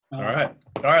All right.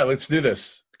 Let's do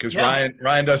this because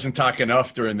Ryan doesn't talk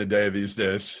enough during the day these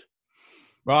days.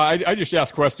 Well, I just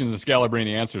ask questions and Scalabrine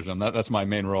answers them. That's my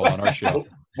main role on our show.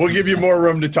 We'll give you more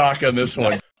room to talk on this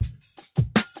one.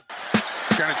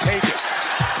 Gonna take it.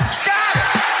 Got it!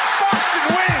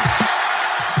 Boston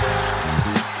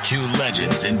wins! Two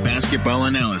legends in basketball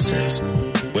analysis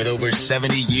with over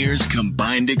 70 years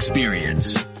combined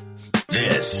experience.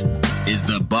 This is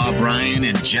the Bob Ryan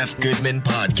and Jeff Goodman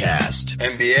podcast.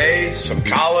 NBA, some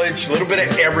college, a little bit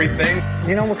of everything.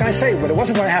 You know, what can I say? But it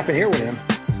wasn't going to happen here with him.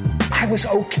 I was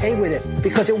okay with it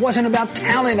because it wasn't about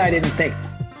talent, I didn't think.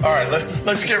 All right,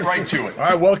 let's get right to it. All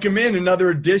right, welcome in another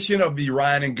edition of the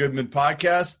Ryan and Goodman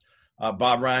podcast.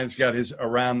 Bob Ryan's got his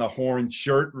Around the Horn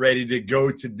shirt ready to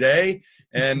go today.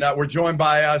 And we're joined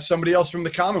by somebody else from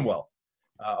the Commonwealth,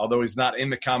 although he's not in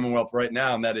the Commonwealth right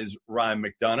now, and that is Ryan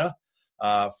McDonough.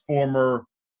 Former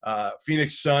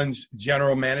Phoenix Suns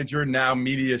general manager, now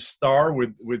media star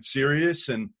with Sirius,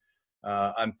 and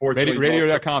unfortunately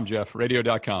radio.com, Jeff,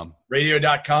 radio.com,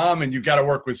 and you've got to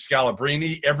work with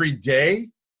Scalabrine every day.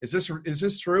 Is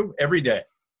this true? Every day?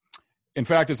 In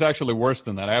fact, it's actually worse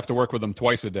than that. I have to work with them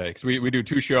twice a day because we do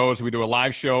two shows. We do a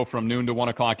live show from noon to 1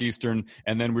 o'clock Eastern,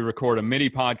 and then we record a mini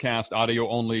podcast, audio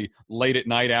only, late at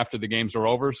night after the games are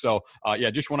over. So,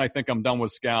 just when I think I'm done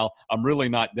with Scal, I'm really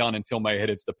not done until my head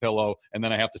hits the pillow, and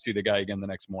then I have to see the guy again the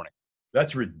next morning.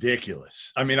 That's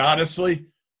ridiculous. I mean, honestly,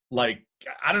 like,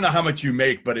 I don't know how much you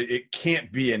make, but it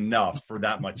can't be enough for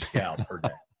that much Scal per day.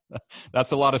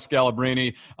 That's a lot of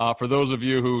Scalabrine. For those of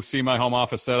you who see my home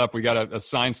office setup, we got a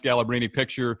signed Scalabrine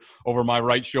picture over my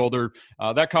right shoulder.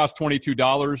 That cost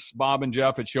 $22, Bob and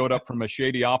Jeff. It showed up from a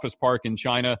shady office park in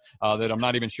China that I'm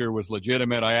not even sure was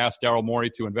legitimate. I asked Daryl Morey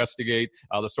to investigate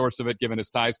the source of it, given his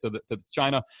ties to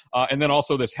China. And then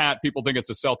also this hat. People think it's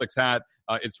a Celtics hat.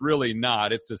 It's really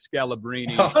not. It's a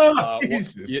Scalabrine,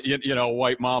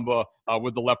 white mamba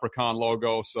with the leprechaun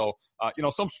logo. So,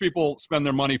 some people spend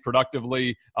their money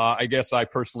productively. I guess I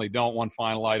personally don't. One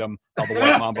final item, the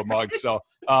white mamba mug. So,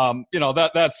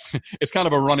 that's it's kind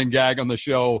of a running gag on the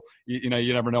show. You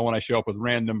never know when I show up with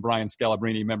random Brian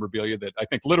Scalabrine memorabilia that I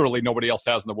think literally nobody else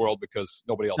has in the world because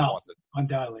nobody else wants it.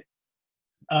 Undoubtedly.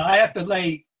 I have to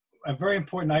lay a very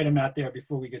important item out there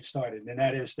before we get started, and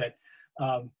that is that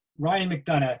Ryan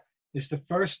McDonough is the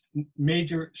first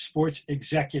major sports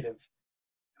executive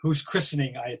whose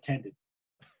christening I attended.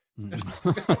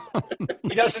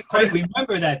 He doesn't quite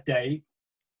remember that day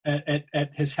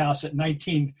at his house at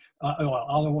 19. I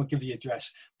won't give the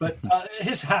address, but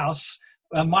his house,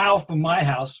 a mile from my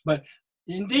house. But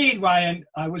indeed, Ryan,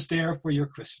 I was there for your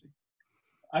christening.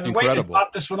 I've been waiting to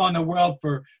pop this one on the world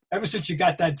ever since you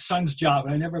got that Suns job,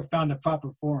 and I never found a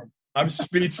proper forum. I'm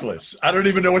speechless. I don't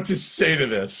even know what to say to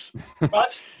this.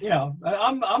 But,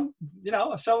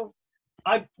 so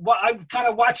I've kind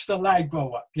of watched the lad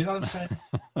grow up. You know what I'm saying?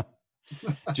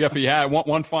 Jeffy,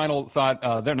 one final thought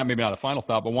there. Maybe not a final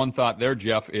thought, but one thought there,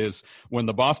 Jeff, is when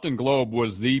the Boston Globe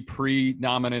was the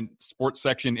preeminent sports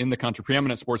section in the country,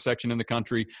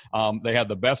 they had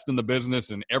the best in the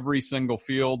business in every single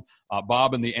field.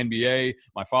 Bob in the NBA,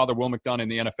 my father, Will McDonough, in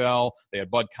the NFL. They had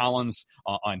Bud Collins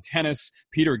on tennis,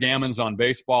 Peter Gammons on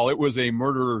baseball. It was a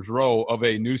murderer's row of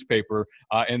a newspaper.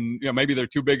 And maybe their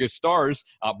two biggest stars,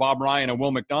 Bob Ryan and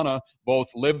Will McDonough, both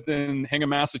lived in Hingham,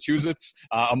 Massachusetts,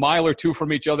 a mile or two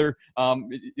from each other.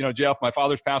 Jeff, my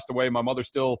father's passed away. My mother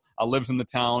still lives in the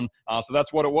town. So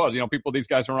that's what it was. These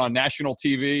guys are on national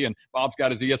TV, and Bob's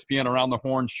got his ESPN Around the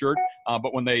Horn shirt.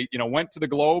 But when they, went to the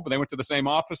Globe, they went to the same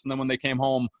office, and then when they came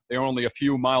home, they were only a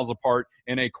few miles apart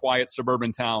in a quiet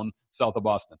suburban town south of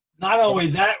Boston. Not only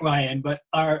that, Ryan, but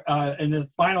in the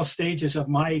final stages of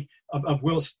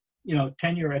Will's,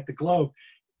 tenure at the Globe,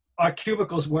 our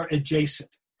cubicles were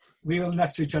adjacent. We were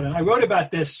next to each other. And I wrote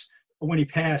about this when he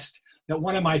passed, that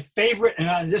one of my favorite,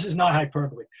 and this is not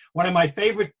hyperbole, one of my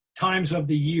favorite times of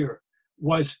the year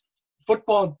was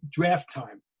football draft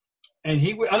time. And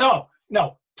he would,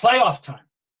 playoff time,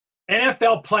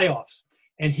 NFL playoffs.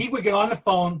 And he would get on the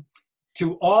phone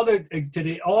to all the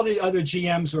other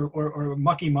GMs or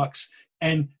mucky mucks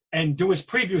and do his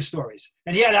preview stories.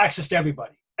 And he had access to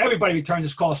everybody. Everybody returned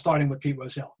his call, starting with Pete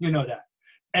Rozelle. You know that.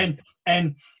 And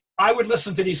I would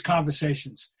listen to these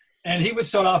conversations. And he would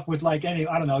start off with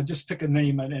just pick a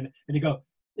name and he'd go,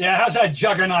 yeah, how's that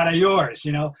juggernaut of yours?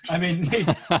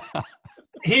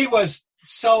 He was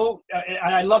so, and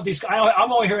I love these.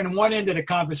 I'm only hearing one end of the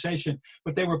conversation,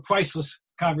 but they were priceless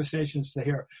conversations to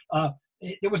hear.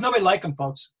 There was nobody like him,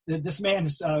 folks. This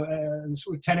man's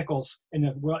tentacles in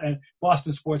the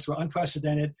Boston sports were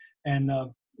unprecedented. And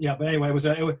but anyway,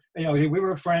 we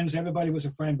were friends. Everybody was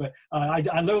a friend. But I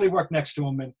literally worked next to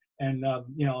him, And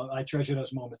I treasure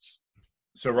those moments.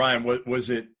 So, Ryan, was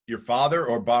it your father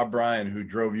or Bob Bryan who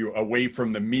drove you away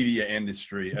from the media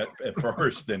industry at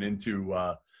first and into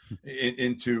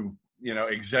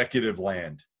executive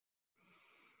land?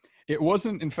 It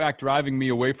wasn't, in fact, driving me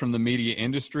away from the media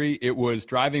industry. It was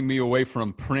driving me away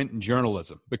from print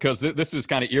journalism, because this is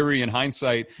kind of eerie in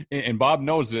hindsight. And Bob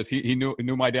knows this. He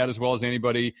knew my dad as well as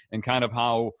anybody, and kind of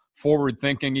how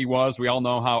forward-thinking he was. We all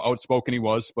know how outspoken he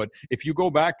was. But if you go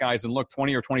back, guys, and look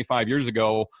 20 or 25 years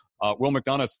ago, Will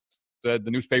McDonough said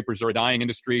the newspapers are a dying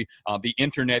industry. The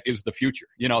internet is the future.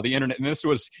 The internet, and this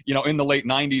was, in the late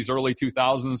 90s, early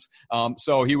 2000s.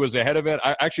 So he was ahead of it.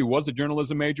 I actually was a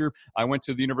journalism major. I went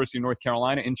to the University of North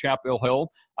Carolina in Chapel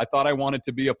Hill. I thought I wanted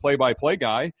to be a play-by-play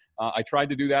guy. I tried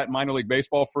to do that in minor league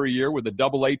baseball for a year with a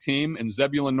Double-A team in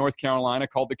Zebulon, North Carolina,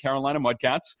 called the Carolina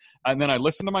Mudcats. And then I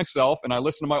listened to myself, and I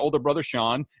listened to my older brother,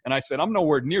 Sean, and I said, I'm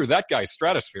nowhere near that guy's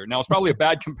stratosphere. Now, it's probably a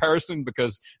bad comparison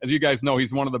because, as you guys know,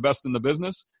 he's one of the best in the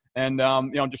business. And,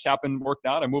 just worked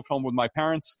out. I moved home with my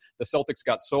parents. The Celtics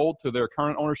got sold to their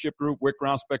current ownership group, Wick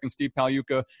Groundspeck and Steve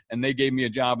Pagliuca, and they gave me a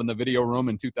job in the video room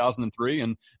in 2003.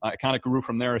 And it kind of grew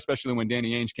from there, especially when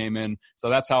Danny Ainge came in. So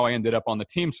that's how I ended up on the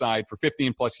team side for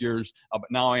 15 plus years. But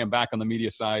now I am back on the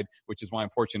media side, which is why I'm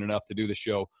fortunate enough to do this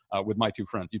show with my two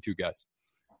friends, you two guys.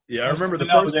 Yeah, I remember the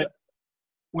first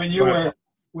when you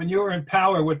were in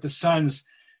power with the Suns.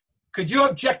 Could you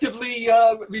objectively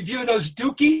review those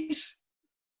Dukies?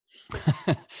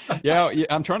 Yeah,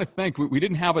 I'm trying to think. We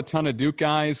didn't have a ton of Duke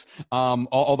guys,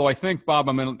 although I think, Bob,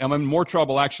 I'm in more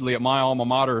trouble actually at my alma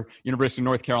mater, University of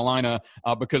North Carolina,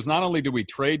 because not only did we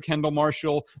trade Kendall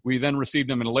Marshall, we then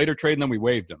received him in a later trade, and then we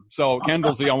waived him. So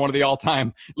Kendall's one of the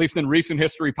all-time, at least in recent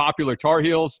history, popular Tar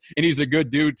Heels, and he's a good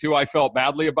dude too. I felt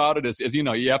badly about it, as you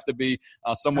know, you have to be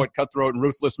somewhat cutthroat and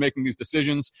ruthless making these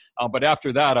decisions. But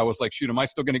after that, I was like, shoot, am I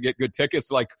still going to get good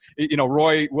tickets? Like,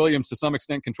 Roy Williams to some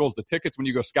extent controls the tickets when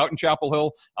you go scouting Chapel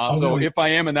Hill. So really? If I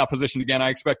am in that position again, I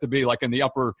expect to be like in the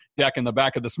upper deck in the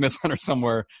back of the Smith Center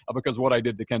somewhere because of what I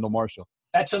did to Kendall Marshall.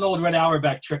 That's an old Red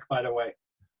Auerbach trick, by the way.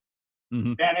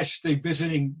 Mm-hmm. Banish the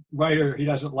visiting writer he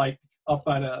doesn't like up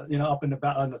on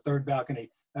the third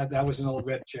balcony. That was an old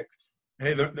Red trick.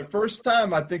 Hey, the first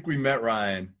time I think we met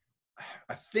Ryan,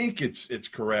 I think it's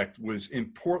correct, was in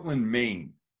Portland,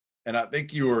 Maine, and I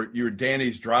think you were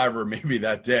Danny's driver maybe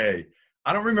that day.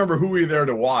 I don't remember who we were there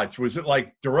to watch. Was it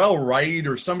like Darrell Wright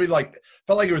or somebody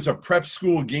felt like it was a prep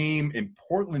school game in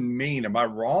Portland, Maine. Am I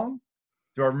wrong?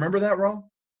 Do I remember that wrong?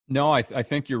 No, I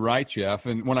think you're right, Jeff.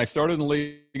 And when I started in the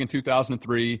league in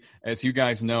 2003, as you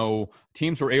guys know,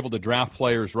 teams were able to draft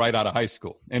players right out of high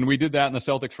school. And we did that in the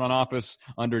Celtics front office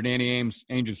under Danny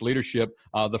Ainge's leadership.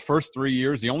 The first 3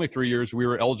 years, the only 3 years we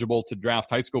were eligible to draft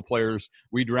high school players,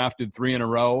 we drafted 3 in a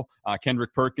row.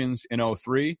 Kendrick Perkins in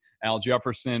 2003, Al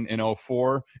Jefferson in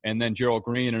 2004, and then Gerald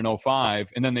Green in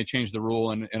 2005. And then they changed the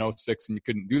rule in 2006, and you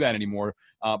couldn't do that anymore.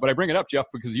 But I bring it up, Jeff,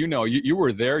 because you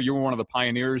were there. You were one of the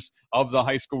pioneers of the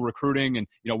high school recruiting. And,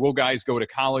 will guys go to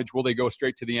college? Will they go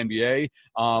straight to the NBA?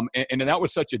 And that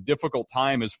was such a difficult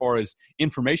time as far as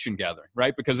information gathering,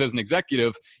 right? Because as an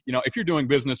executive, if you're doing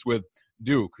business with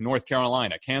Duke, North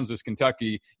Carolina, Kansas,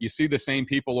 Kentucky, you see the same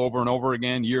people over and over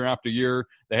again, year after year,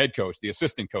 the head coach, the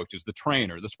assistant coaches, the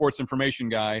trainer, the sports information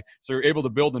guy. So you're able to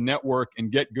build a network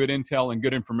and get good intel and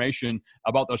good information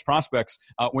about those prospects.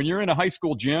 When you're in a high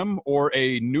school gym or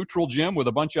a neutral gym with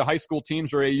a bunch of high school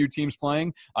teams or AU teams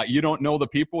playing, you don't know the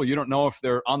people. You don't know if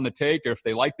they're on the take or if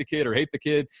they like the kid or hate the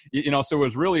kid. So it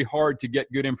was really hard to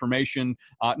get good information,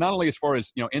 not only as far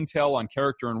as, intel on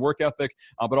character and work ethic,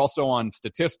 but also on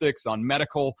statistics, on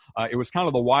medical. It was kind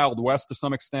of the Wild West to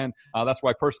some extent. That's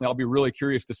why personally I'll be really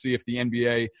curious to see if the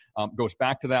NBA goes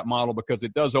back to that model, because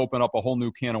it does open up a whole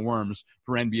new can of worms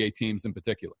for NBA teams in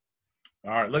particular.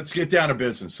 All right, let's get down to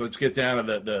business. Let's get down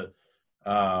to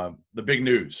the big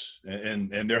news.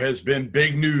 And there has been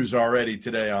big news already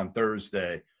today on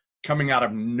Thursday coming out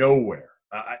of nowhere.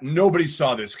 Nobody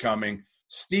saw this coming.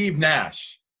 Steve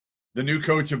Nash, the new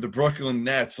coach of the Brooklyn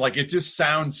Nets. It just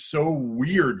sounds so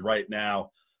weird right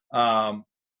now.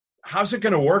 How's it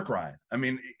going to work, Ryan? I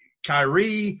mean,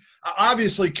 Kyrie,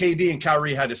 obviously KD and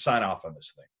Kyrie had to sign off on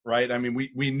this thing, right? I mean,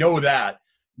 we know that,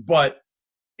 but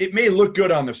it may look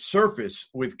good on the surface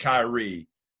with Kyrie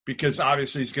because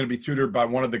obviously he's going to be tutored by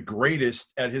one of the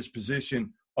greatest at his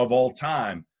position of all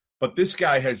time. But this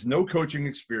guy has no coaching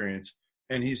experience,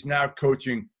 and he's now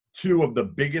coaching 2 of the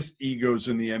biggest egos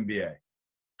in the NBA,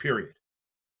 period.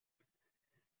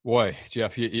 Boy,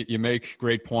 Jeff, you make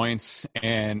great points,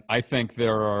 and I think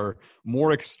there are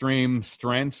more extreme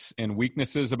strengths and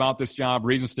weaknesses about this job,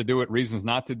 reasons to do it, reasons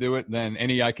not to do it, than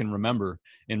any I can remember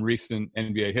in recent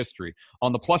NBA history.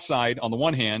 On the plus side, on the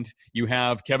one hand, you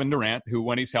have Kevin Durant, who,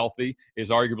 when he's healthy,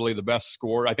 is arguably the best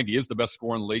scorer. I think he is the best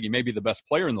scorer in the league. He may be the best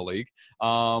player in the league,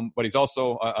 but he's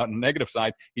also, on the negative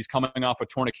side, he's coming off a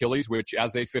torn Achilles, which,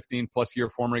 as a 15-plus year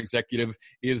former executive,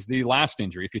 is the last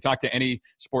injury. If you talk to any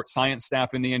sports science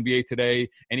staff in the NBA today,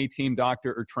 any team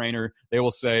doctor or trainer, they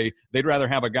will say they'd rather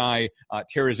have a guy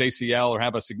tear his ACL or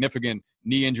have a significant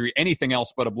knee injury, anything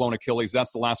else but a blown Achilles.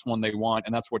 That's the last one they want,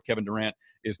 and that's what Kevin Durant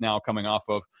is now coming off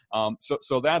of.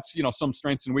 So that's, some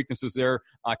strengths and weaknesses there.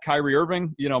 Kyrie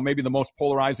Irving, maybe the most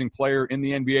polarizing player in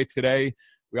the NBA today.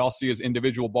 We all see his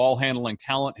individual ball handling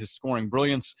talent, his scoring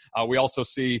brilliance. We also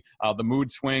see the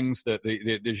mood swings, the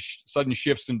sudden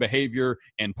shifts in behavior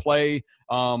and play.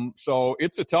 So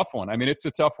it's a tough one. I mean, it's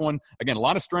a tough one. Again, a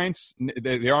lot of strengths.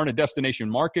 They are in a destination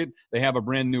market. They have a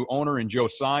brand new owner in Joe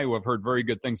Tsai, who I've heard very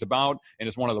good things about, and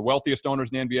is one of the wealthiest owners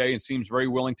in the NBA and seems very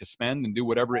willing to spend and do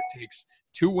whatever it takes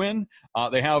to win.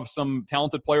 They have some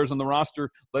talented players on the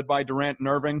roster led by Durant and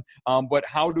Irving. But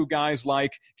how do guys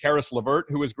like Karis LeVert,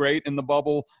 who was great in the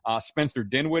bubble, Spencer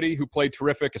Dinwiddie, who played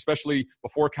terrific, especially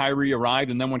before Kyrie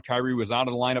arrived, and then when Kyrie was out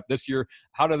of the lineup this year,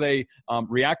 how do they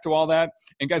react to all that?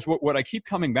 And guys, what I keep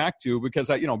coming back to,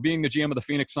 because being the GM of the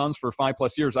Phoenix Suns for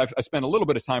 5+ years, I spent a little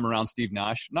bit of time around Steve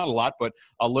Nash, not a lot, but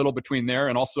a little between there.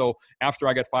 And also after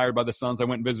I got fired by the Suns, I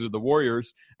went and visited the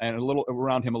Warriors and a little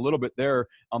around him a little bit there.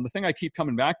 The thing I keep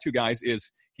coming back to, guys,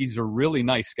 is he's a really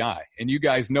nice guy. And you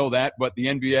guys know that, but the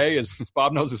NBA, as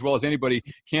Bob knows as well as anybody,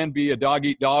 can be a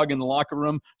dog-eat-dog in the locker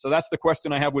room. So that's the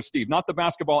question I have with Steve. Not the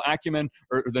basketball acumen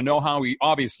or the know-how. He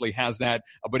obviously has that,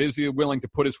 but is he willing to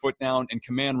put his foot down and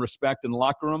command respect in the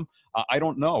locker room? I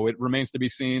don't know. It remains to be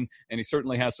seen, and he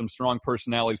certainly has some strong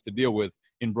personalities to deal with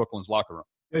in Brooklyn's locker room.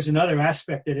 There's another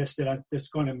aspect of this that's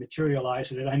going to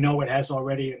materialize, and I know it has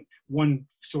already in one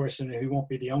source, and he won't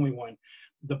be the only one.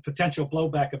 The potential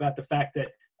blowback about the fact that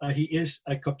he is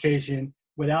a Caucasian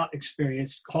without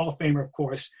experience, Hall of Famer, of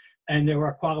course, and there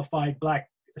are qualified black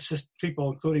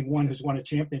people, including one who's won a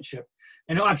championship,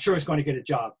 and who I'm sure is going to get a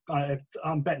job.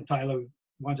 I'm betting Tyler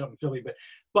winds up in Philly,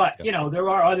 but there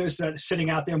are others that are sitting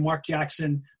out there. Mark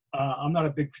Jackson. I'm not a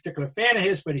big particular fan of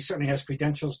his, but he certainly has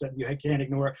credentials that you can't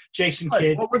ignore. Jason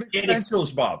Kidd. What were the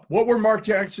credentials, Bob? What were Mark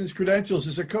Jackson's credentials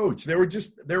as a coach?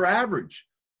 They're average.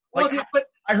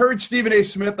 I heard Stephen A.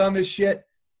 Smith on this shit,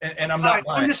 and I'm not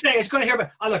lying. I'm just saying, it's going to hear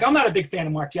about. Look, I'm not a big fan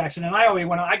of Mark Jackson, and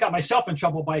I got myself in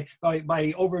trouble by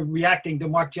overreacting to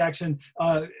Mark Jackson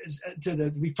to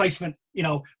the replacement,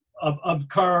 of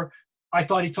Kerr. I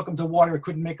thought he took him to water,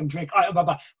 couldn't make him drink.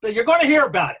 But you're going to hear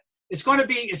about it. It's going to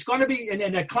be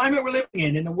in the climate we're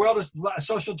living in the world of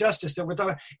social justice that we're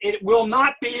talking about. It will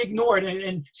not be ignored.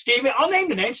 And Stephen, I'll name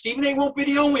the name. Stephen A. won't be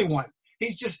the only one.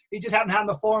 He just happened to have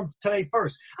the forum today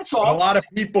first. That's all. A lot of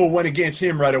people went against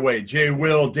him right away. Jay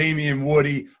Will, Damian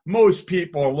Woody. Most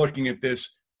people are looking at this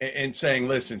and saying,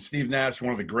 listen, Steve Nash,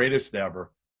 one of the greatest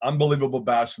ever, unbelievable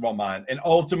basketball mind. And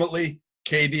ultimately,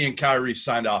 KD and Kyrie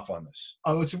signed off on this.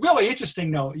 Oh, it's really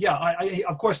interesting, though. Yeah, I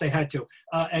of course they had to.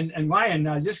 And Ryan,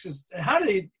 how did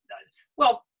he?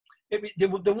 Well,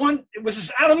 it was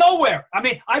just out of nowhere. I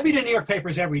mean, I read the New York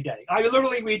papers every day. I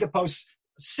literally read the Post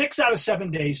 6 out of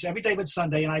 7 days, every day but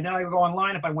Sunday. And I go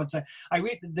online if I want to. I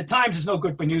read the Times is no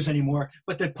good for news anymore,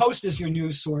 but the Post is your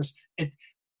news source. The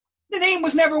name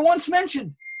was never once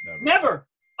mentioned. Never.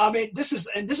 I mean, this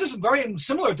is very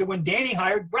similar to when Danny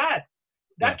hired Brad.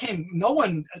 No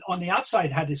one on the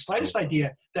outside had the slightest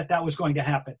idea that was going to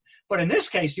happen. But in this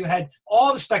case, you had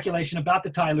all the speculation about the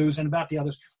Ty Lues and about the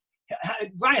others.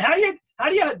 Ryan, how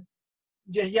do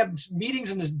you have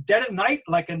meetings in the dead of night,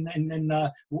 like in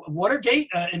Watergate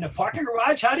in the parking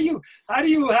garage? How do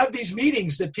you have these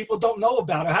meetings that people don't know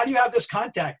about, or how do you have this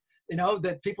contact,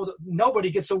 that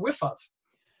nobody gets a whiff of?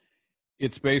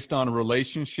 It's based on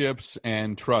relationships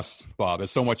and trust, Bob,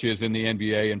 as so much is in the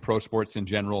NBA and pro sports in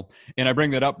general. And I bring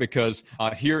that up because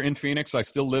here in Phoenix, I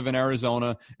still live in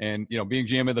Arizona, and being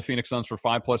GM of the Phoenix Suns for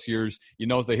 5+ years,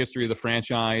 the history of the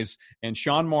franchise. And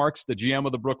Sean Marks, the GM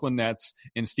of the Brooklyn Nets,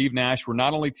 and Steve Nash were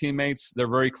not only teammates, they're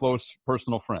very close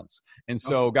personal friends. And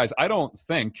so, guys, I don't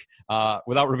think,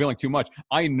 without revealing too much,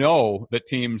 I know that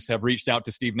teams have reached out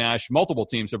to Steve Nash. Multiple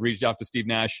teams have reached out to Steve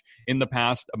Nash in the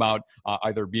past about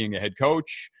either being a head coach,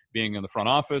 being in the front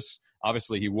office,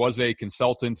 Obviously, he was a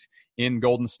consultant in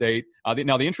Golden State.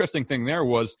 Now, the interesting thing there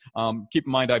was, keep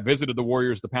in mind, I visited the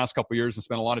Warriors the past couple of years and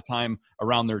spent a lot of time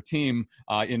around their team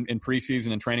in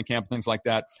preseason and training camp, things like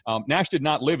that. Nash did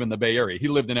not live in the Bay Area. He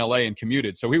lived in L.A. and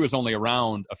commuted, so he was only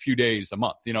around a few days a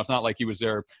month. It's not like he was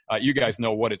there. You guys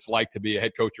know what it's like to be a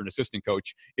head coach or an assistant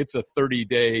coach. It's a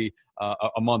 30-day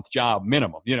a month job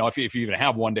minimum. If you even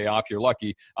have one day off, you're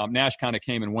lucky. Nash kind of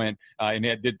came and went and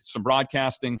did some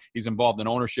broadcasting. He's involved in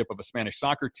ownership of a Spanish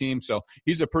soccer team. So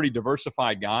he's a pretty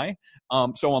diversified guy.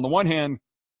 So on the one hand,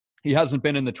 he hasn't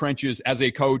been in the trenches as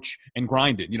a coach and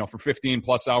grinded, for 15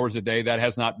 plus hours a day. That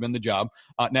has not been the job.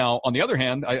 Now, on the other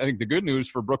hand, I think the good news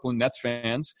for Brooklyn Nets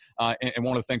fans, and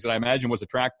one of the things that I imagine was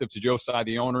attractive to Joe Tsai,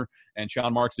 the owner, and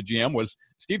Sean Marks, the GM, was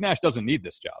Steve Nash doesn't need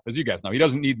this job. As you guys know, he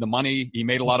doesn't need the money. He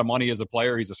made a lot of money as a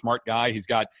player. He's a smart guy. He's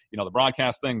got, the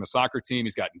broadcasting, the soccer team.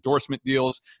 He's got endorsement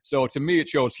deals. So to me, it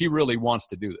shows he really wants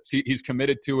to do this. He's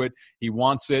committed to it. He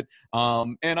wants it.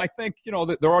 And I think,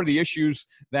 that there are the issues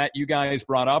that you guys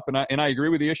brought up, and I agree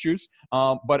with the issues,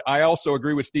 but I also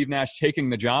agree with Steve Nash taking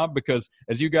the job because,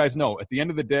 as you guys know, at the end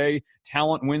of the day,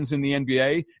 talent wins in the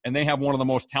NBA, and they have one of the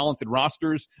most talented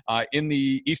rosters in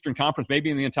the Eastern Conference, maybe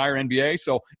in the entire NBA.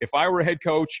 So if I were a head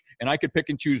coach and I could pick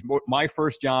and choose my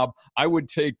first job, I would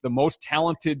take the most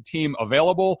talented team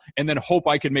available and then hope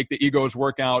I could make the egos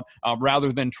work out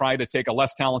rather than try to take a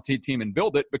less talented team and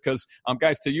build it because,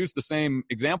 guys, to use the same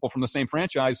example from the same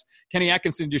franchise, Kenny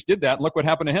Atkinson just did that, and look what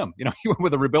happened to him. He went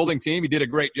with a rebuilding team. He did a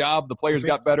great job. The players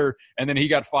got better, and then he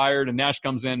got fired, and Nash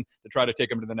comes in to try to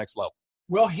take him to the next level.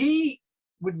 Well,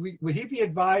 would he be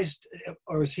advised,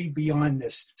 or is he beyond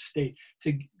this state,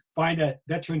 to find a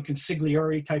veteran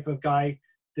consigliere type of guy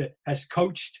that has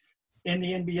coached in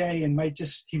the NBA and might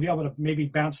he be able to maybe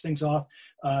bounce things off,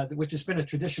 which has been a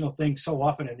traditional thing so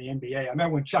often in the NBA. I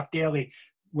remember when Chuck Daly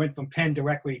went from Penn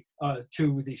directly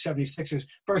to the 76ers.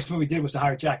 First move he did was to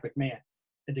hire Jack McMahon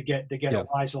and to get a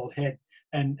wise old head.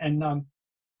 And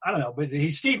I don't know, but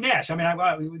he's Steve Nash. I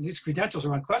mean, his credentials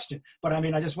are unquestioned. But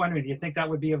I just wondering, do you think that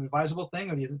would be an advisable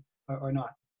thing, or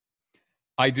not?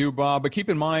 I do, Bob. But keep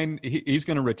in mind, he's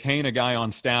going to retain a guy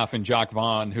on staff in Jacques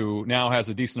Vaughn, who now has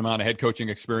a decent amount of head coaching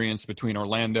experience between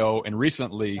Orlando and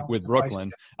recently with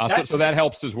Brooklyn. So that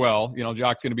helps as well.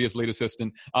 Jacques going to be his lead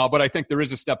assistant. But I think there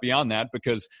is a step beyond that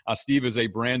because Steve is a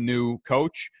brand new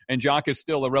coach and Jacques is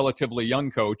still a relatively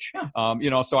young coach.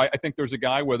 Yeah. So I think there's a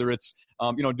guy, whether it's,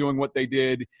 doing what they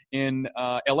did in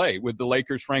L.A. with the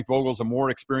Lakers. Frank Vogel's a more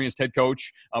experienced head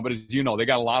coach. But as you know, they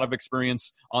got a lot of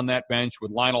experience on that bench with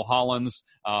Lionel Hollins,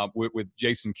 with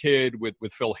Jason Kidd, with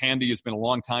Phil Handy, who's been a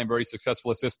long time, very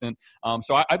successful assistant.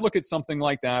 So I'd look at something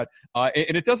like that.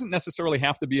 And it doesn't necessarily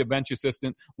have to be a bench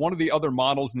assistant. One of the other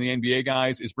models in the NBA,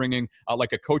 guys, is bringing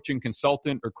like a coaching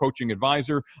consultant or coaching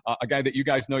advisor, a guy that you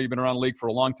guys know, you've been around the league for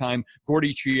a long time.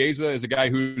 Gordy Chiesa is a guy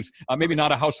who's maybe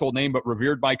not a household name, but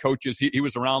revered by coaches. He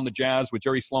was around the Jazz with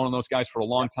Jerry Sloan and those guys for a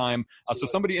long time. So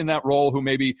somebody in that role who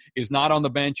maybe is not on the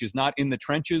bench, is not in the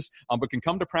trenches, but can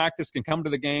come to practice, can come to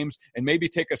the games, and maybe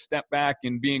take a step back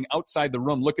in being outside the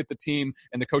room, look at the team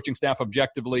and the coaching staff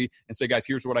objectively and say, guys,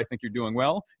 here's what I think you're doing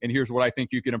well, and here's what I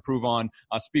think you can improve on,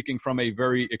 speaking from a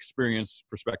very experienced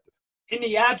perspective. In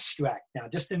the abstract now,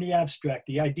 just in the abstract,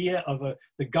 the idea of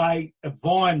the guy,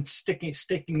 Vaughn,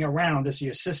 sticking around as the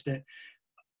assistant,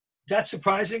 that's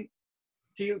surprising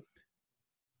to you?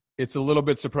 It's a little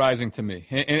bit surprising to me,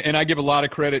 and I give a lot of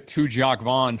credit to Jacques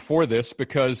Vaughn for this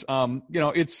because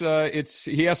it's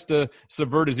he has to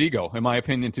subvert his ego, in my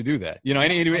opinion, to do that.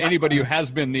 Anybody who has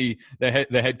been the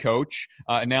head coach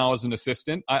now as an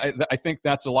assistant, I think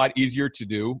that's a lot easier to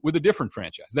do with a different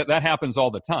franchise. That happens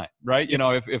all the time, right?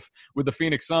 If with the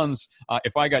Phoenix Suns,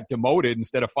 if I got demoted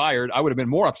instead of fired, I would have been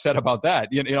more upset about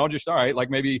that. Just all right, like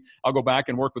maybe I'll go back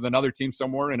and work with another team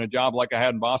somewhere in a job like I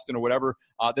had in Boston or whatever.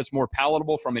 That's more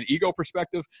palatable from an ego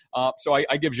perspective. So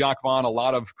I give Jacques Vaughn a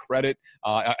lot of credit.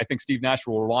 I think Steve Nash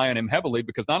will rely on him heavily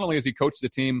because not only has he coached the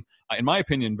team, in my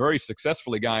opinion, very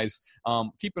successfully, guys.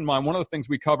 Keep in mind, one of the things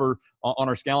we cover on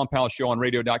our Scallon Palace show on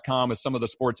radio.com is some of the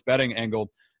sports betting angle.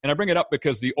 And I bring it up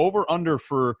because the over-under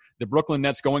for the Brooklyn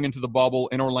Nets going into the bubble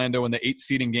in Orlando in the 8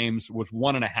 seeding games was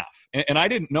 1.5. And I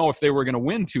didn't know if they were going to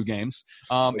win 2 games.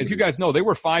 As you guys know, they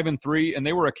were 5-3, and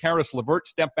they were a Karis LeVert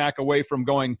step back away from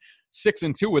going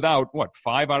 6-2 without,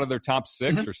 5 out of their top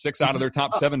 6 or 6 out of their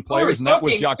top 7 players, and that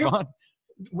was Jacques Vaughn.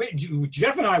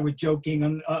 Jeff and I were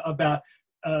joking about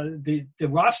the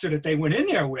roster that they went in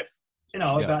there with.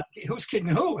 About who's kidding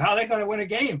who, how they're going to win a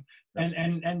game.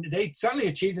 And they certainly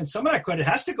achieved, and some of that credit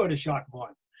has to go to Jacques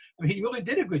Vaughn. I mean, he really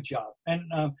did a good job. And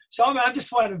so I just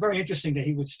find it very interesting that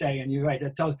he would stay. And you're right,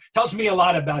 that tells me a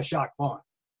lot about Jacques Vaun.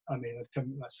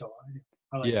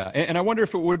 Yeah, and I wonder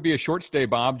if it would be a short stay,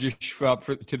 Bob, just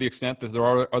to the extent that there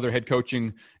are other head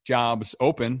coaching jobs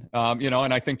open,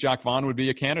 and I think Jacque Vaughn would be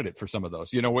a candidate for some of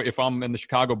those. If I'm in the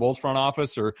Chicago Bulls front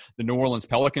office or the New Orleans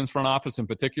Pelicans front office in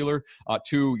particular,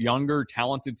 two younger,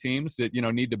 talented teams that,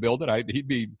 need to build it, he'd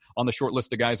be on the short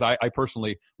list of guys I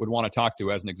personally would want to talk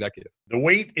to as an executive. The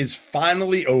wait is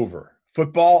finally over.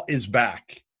 Football is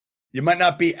back. You might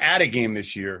not be at a game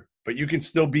this year, but you can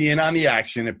still be in on the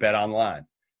action at BetOnline.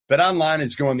 BetOnline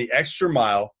is going the extra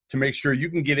mile to make sure you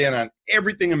can get in on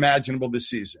everything imaginable this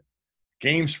season.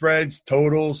 Game spreads,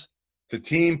 totals, to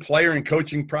team, player, and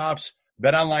coaching props.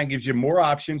 BetOnline gives you more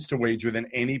options to wager than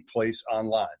any place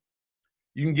online.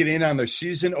 You can get in on their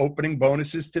season opening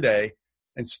bonuses today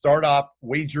and start off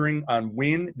wagering on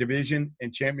win, division,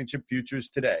 and championship futures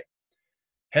today.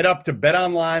 Head up to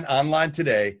BetOnline online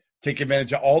today. Take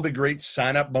advantage of all the great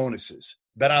sign-up bonuses.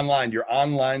 BetOnline, your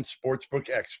online sportsbook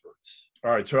experts.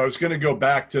 All right, so I was going to go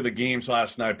back to the games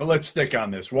last night, but let's stick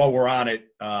on this. While we're on it,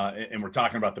 and we're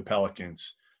talking about the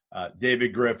Pelicans,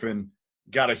 David Griffin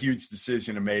got a huge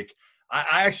decision to make.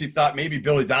 I actually thought maybe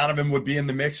Billy Donovan would be in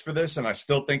the mix for this, and I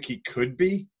still think he could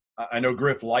be. I know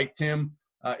Griff liked him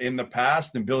in the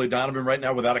past, and Billy Donovan right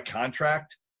now without a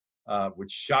contract,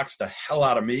 which shocks the hell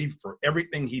out of me for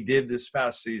everything he did this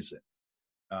past season.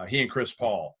 He and Chris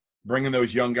Paul, bringing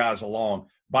those young guys along.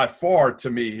 By far, to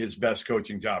me, his best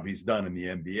coaching job he's done in the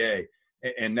NBA.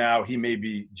 And now he may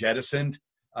be jettisoned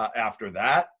after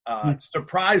that. It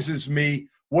surprises me.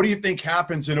 What do you think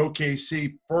happens in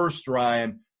OKC first,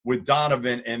 Ryan, with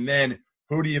Donovan? And then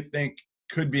who do you think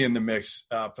could be in the mix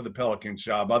for the Pelicans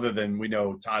job, other than we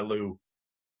know Ty Lue,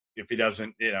 if he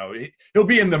doesn't, he'll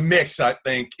be in the mix, I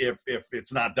think, if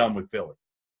it's not done with Philly.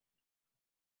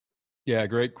 Yeah,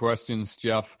 great questions,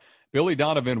 Jeff. Billy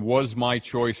Donovan was my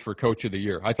choice for Coach of the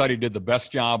Year. I thought he did the best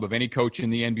job of any coach in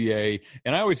the NBA,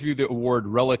 and I always view the award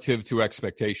relative to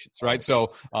expectations, right?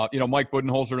 So, Mike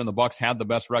Budenholzer and the Bucks had the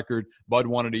best record. Bud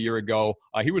won it a year ago.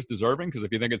 He was deserving because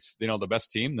if you think it's, the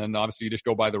best team, then obviously you just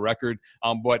go by the record.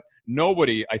 But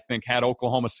nobody, I think, had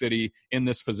Oklahoma City in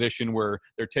this position where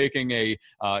they're taking a,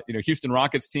 Houston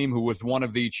Rockets team who was one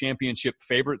of the championship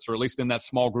favorites, or at least in that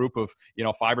small group of,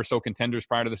 5 or so contenders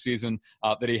prior to the season,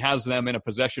 that he has them in a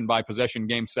possession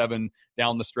Game 7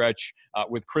 down the stretch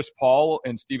with Chris Paul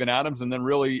and Steven Adams, and then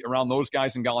really around those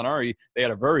guys in Gallinari, they had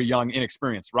a very young,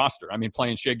 inexperienced roster. I mean,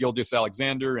 playing Shai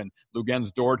Gilgeous-Alexander and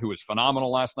Luguentz Dort, who was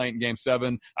phenomenal last night in Game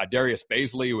 7, Darius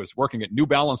Baisley, who was working at New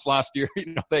Balance last year.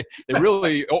 They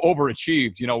really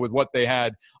overachieved, with what they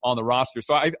had on the roster.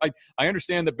 So I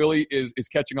understand that Billy is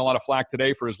catching a lot of flack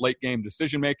today for his late game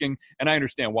decision making, and I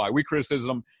understand why. We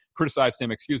criticized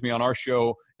him, on our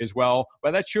show as well,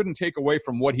 but that shouldn't take away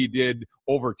from what he did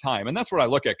over time. And that's what I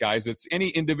look at, guys. It's any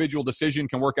individual decision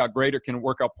can work out great or can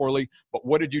work out poorly, but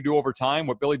what did you do over time?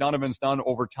 What Billy Donovan's done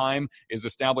over time is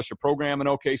establish a program in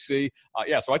OKC.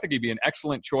 So I think he'd be an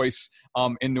excellent choice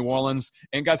in New Orleans.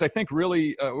 And guys, I think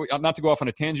really, not to go off on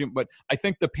a tangent, but I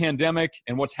think the pandemic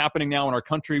and what's happening now in our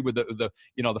country with the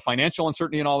financial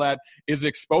uncertainty and all that is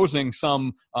exposing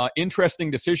some interesting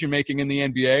decision-making in the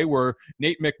NBA, where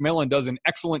Nate McMillan does an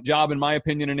excellent job, in my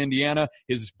opinion, in Indiana.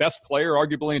 His best player,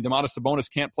 arguably, and Domantas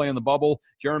Sabonis can't play in the bubble.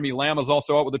 Jeremy Lamb is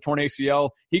also out with a torn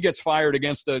ACL. He gets fired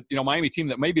against a Miami team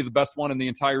that may be the best one in the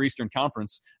entire Eastern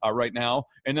Conference right now.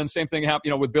 And then same thing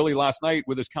happened, with Billy last night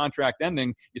with his contract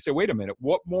ending. You say, wait a minute,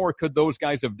 what more could those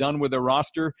guys have done with their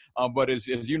roster? But as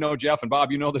you know, Jeff, and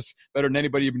Bob, you know this better than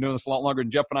anybody. You've been doing this a lot longer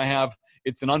than Jeff and I have.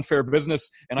 It's an unfair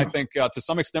business. And I think to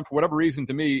some extent, for whatever reason,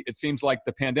 to me, it seems like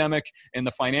the pandemic and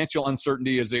the financial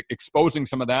uncertainty is exposing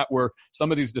some of that, where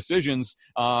some of these decisions,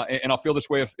 and I'll feel this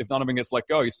way if Donovan gets let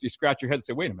go, you scratch your head and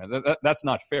say, wait a minute, that's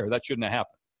not fair. That shouldn't have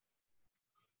happened.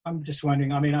 I'm just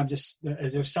wondering,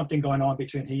 is there something going on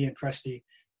between he and Presti,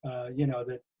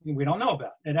 that we don't know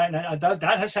about? And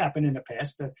that has happened in the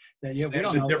past.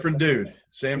 Sam's a different dude.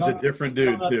 Sam's a different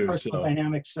dude, too. Personal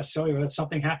dynamics, necessarily,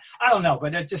 something happened. I don't know,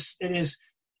 but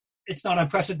it's not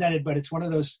unprecedented, but it's one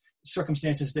of those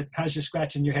circumstances that has you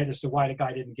scratching your head as to why the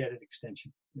guy didn't get an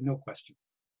extension. No question.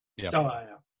 Yep. So I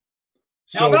know.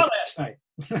 Now about last night.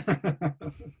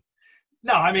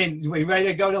 No, we ready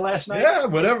to go to last night? Yeah,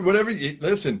 whatever.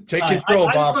 Listen, take control,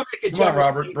 Bob. Come on,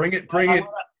 Robert. Bring it.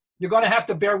 You're going to have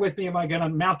to bear with me. Am I going to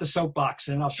mount the soapbox,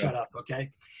 and I'll shut up,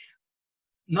 okay?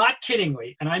 Not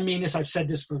kiddingly, and I mean this, I've said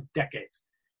this for decades.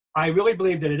 I really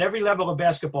believe that at every level of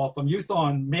basketball, from youth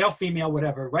on, male, female,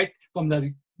 whatever, right from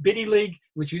the Biddy League,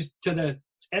 which is to the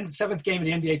seventh game of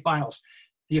the NBA Finals,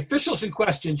 the officials in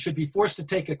question should be forced to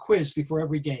take a quiz before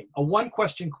every game, a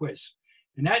one-question quiz.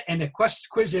 And the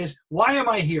quiz is, why am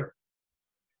I here?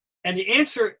 And the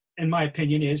answer, in my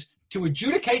opinion, is to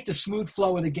adjudicate the smooth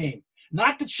flow of the game,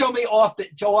 not to show off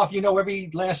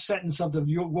every last sentence of the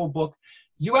rule book.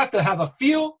 You have to have a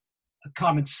feel, a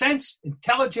common sense,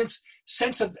 intelligence,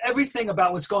 sense of everything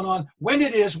about what's going on, when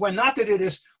it is, when not that it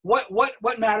is, what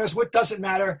matters, what doesn't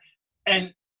matter,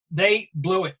 and they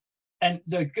blew it. And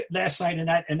last night in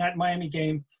that Miami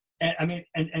game,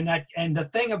 and the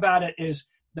thing about it is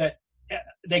that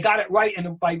they got it right,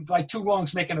 and by two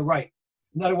wrongs making it right.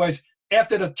 In other words,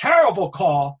 after the terrible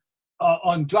call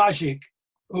on Dragic,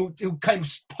 who came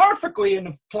perfectly in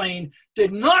the plane,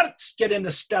 did not get in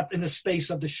the space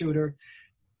of the shooter,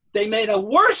 they made a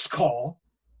worse call,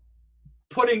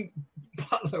 putting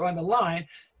Butler on the line,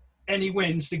 and he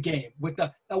wins the game with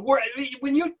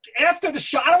when you after the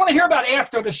shot. I don't want to hear about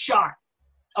after the shot.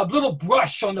 A little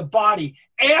brush on the body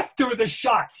after the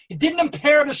shot. It didn't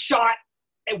impair the shot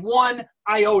at one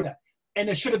iota. And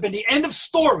it should have been the end of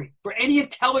story for any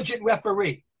intelligent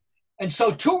referee. And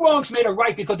so two wrongs made a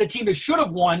right, because the team that should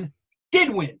have won did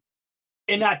win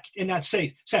in that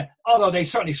set. Although they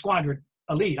certainly squandered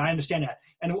a lead. I understand that.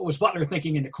 And what was Butler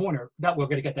thinking in the corner? That we're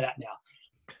going to get to that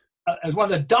now. As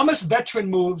one of the dumbest veteran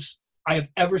moves I have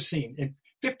ever seen in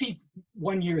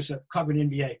 51 years of covering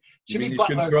NBA. Jimmy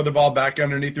Butler couldn't throw the ball back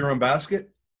underneath your own basket?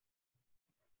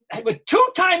 With two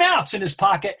timeouts in his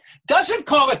pocket, doesn't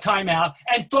call a timeout,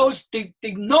 and throws the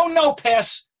no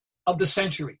pass of the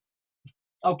century.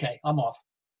 Okay, I'm off.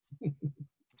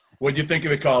 What do you think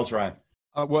of the calls, Ryan?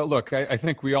 Well, look, I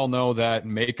think we all know that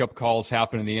makeup calls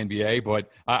happen in the NBA,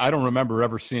 but I don't remember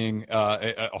ever seeing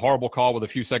a horrible call with a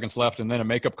few seconds left and then a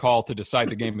makeup call to decide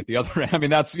the game at the other end. I mean,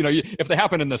 that's, if they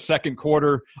happen in the second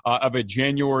quarter of a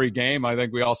January game, I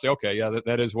think we all say, okay, yeah,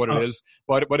 that is what it is.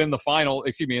 But in the final,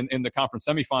 in the conference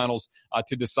semifinals,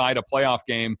 to decide a playoff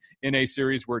game in a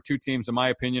series where two teams, in my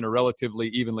opinion, are relatively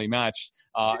evenly matched,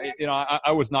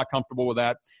 I was not comfortable with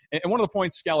that. And one of the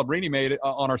points Scalabrine made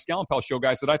on our Scalampel show,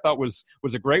 guys, that I thought was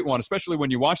a great one, especially when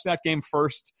you watch that game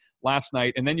first last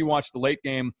night, and then you watch the late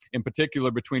game in particular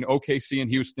between OKC and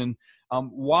Houston.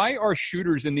 Why are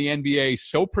shooters in the NBA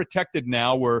so protected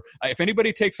now, where if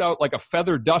anybody takes out like a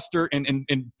feather duster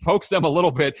and pokes them a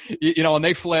little bit, and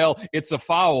they flail, it's a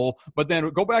foul. But then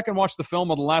go back and watch the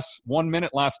film of the last 1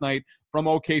 minute last night from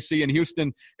OKC and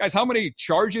Houston. Guys, how many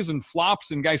charges and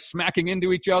flops and guys smacking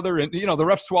into each other? And, the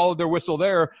refs swallowed their whistle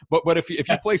there. But if you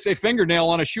place a fingernail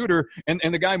on a shooter and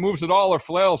the guy moves at all or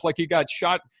flails like he got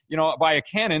shot, by a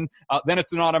cannon, then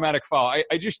it's an automatic foul.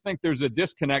 I just think there's a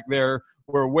disconnect there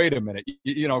where, wait a minute,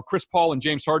 Chris Paul and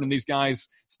James Harden, these guys,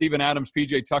 Steven Adams,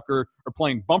 PJ Tucker, are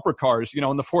playing bumper cars,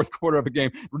 in the fourth quarter of a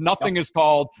game. Nothing is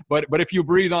called, but if you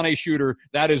breathe on a shooter,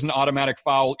 that is an automatic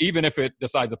foul, even if it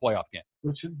decides a playoff game.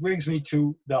 Which brings me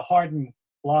to the Harden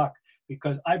block,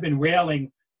 because I've been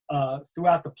railing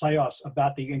throughout the playoffs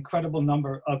about the incredible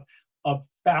number of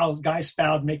fouls, guys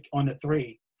fouled on the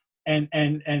three. And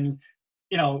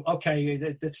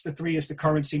okay, that's the three is the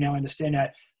currency now, I understand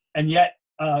that. And yet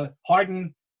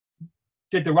Harden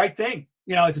did the right thing,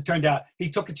 as it turned out. He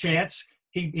took a chance.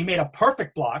 He made a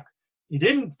perfect block. He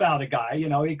didn't foul the guy.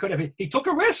 He took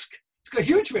a risk, took a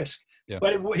huge risk. Yeah.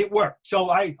 But it worked. So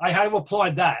I had to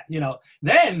applaud that,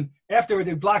 Then after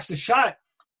he blocks the shot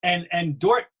and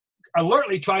Dort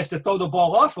alertly tries to throw the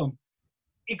ball off him,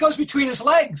 it goes between his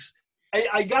legs.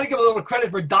 I got to give a little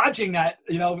credit for dodging that,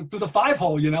 through the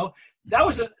 5-hole, That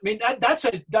was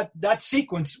that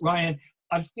sequence, Ryan.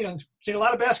 I've seen a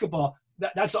lot of basketball.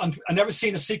 I've never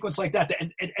seen a sequence like that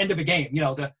at the end of a game,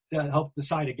 to help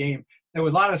decide a game. There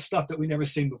was a lot of stuff that we never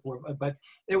seen before, but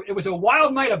it was a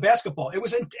wild night of basketball. It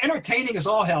was entertaining as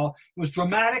all hell. It was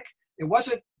dramatic. It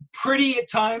wasn't pretty at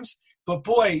times, but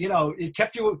boy, it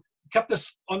kept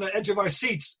us on the edge of our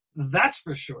seats. That's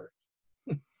for sure.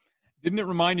 Didn't it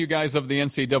remind you guys of the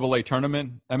NCAA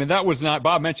tournament? I mean, that was not,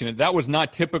 Bob mentioned it, that was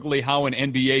not typically how an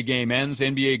NBA game ends.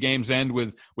 NBA games end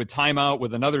with timeout,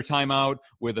 with another timeout,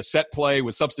 with a set play,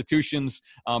 with substitutions,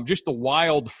 just the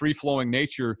wild, free-flowing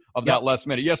nature of that last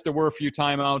minute. Yes, there were a few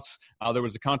timeouts. There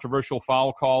was a controversial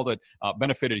foul call that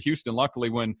benefited Houston, luckily,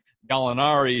 when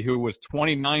Gallinari, who was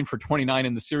 29 for 29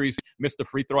 in the series, missed a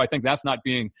free throw. I think that's not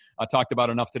being talked about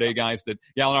enough today, guys, that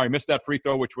Gallinari missed that free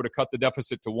throw, which would have cut the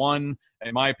deficit to 1.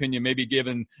 In my opinion, maybe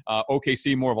given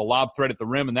OKC more of a lob threat at the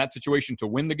rim in that situation to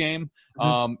win the game.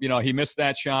 He missed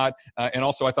that shot. And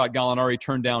also I thought Gallinari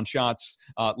turned down shots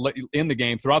in the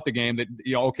game, throughout the game, that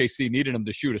OKC needed him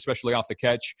to shoot, especially off the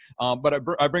catch. But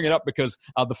I bring it up because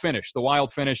the finish, the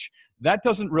wild finish, That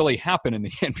doesn't really happen in the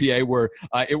NBA, where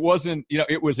it wasn't,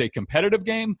 it was a competitive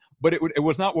game, but it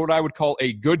was not what I would call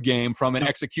a good game from an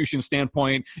execution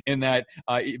standpoint, in that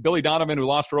Billy Donovan, who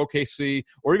lost for OKC,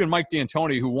 or even Mike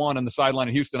D'Antoni, who won on the sideline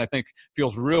in Houston, I think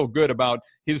feels real good about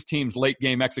his team's late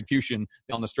game execution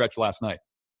down the stretch last night.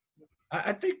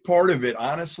 I think part of it,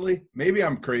 honestly, maybe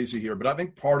I'm crazy here, but I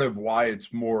think part of why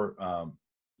it's more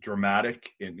dramatic,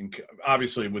 and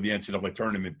obviously with the NCAA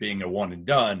tournament being a one and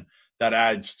done, that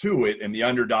adds to it, and the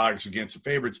underdogs against the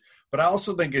favorites. But I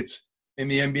also think it's in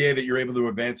the NBA that you're able to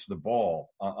advance the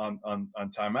ball on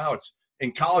timeouts.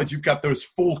 In college, you've got those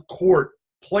full court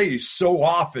plays so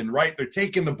often, right? They're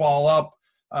taking the ball up,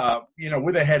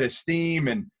 with a head of steam,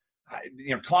 and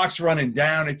clock's running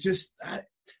down. It's just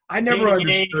I never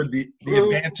understood the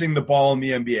advancing the ball in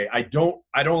the NBA. I don't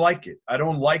like it. I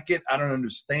don't like it. I don't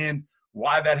understand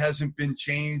why that hasn't been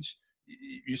changed.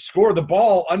 You score the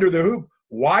ball under the hoop.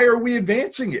 Why are we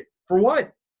advancing it? For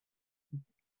what?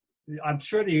 I'm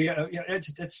sure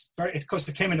it's because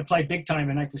it came into play big time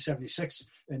in 1976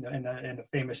 in the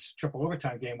famous triple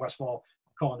overtime game, Westfall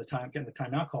getting the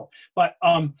timeout call. But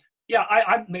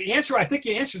the answer, I think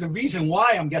you answered the reason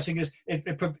why, I'm guessing, is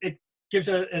it gives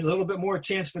a little bit more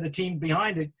chance for the team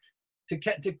behind it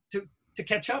to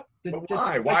catch up.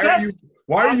 Why?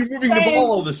 Why are you moving the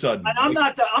ball all of a sudden?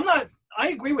 And I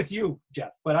agree with you,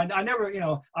 Jeff, but I never,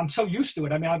 I'm so used to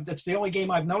it. I mean, that's the only game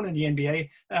I've known in the NBA.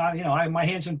 I have my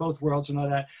hands in both worlds and all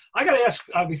that. I got to ask,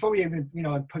 before we even,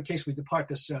 in case we depart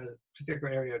this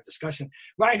particular area of discussion,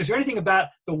 Ryan, is there anything about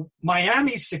the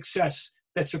Miami's success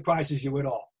that surprises you at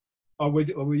all? Or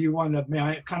were you on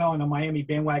the Miami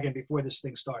bandwagon before this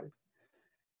thing started?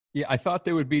 Yeah, I thought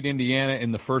they would beat Indiana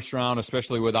in the first round,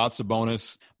 especially without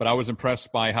Sabonis, but I was impressed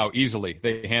by how easily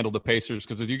they handled the Pacers,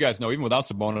 because as you guys know, even without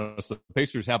Sabonis, the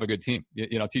Pacers have a good team.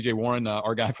 TJ Warren,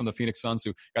 our guy from the Phoenix Suns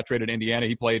who got traded to Indiana,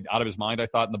 he played out of his mind, I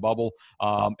thought, in the bubble.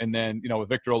 And then, with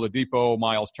Victor Oladipo,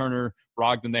 Miles Turner,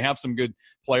 Brogdon, they have some good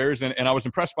players, and I was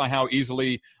impressed by how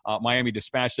easily Miami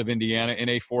dispatched of Indiana in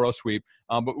a 4-0 sweep.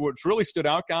 But what's really stood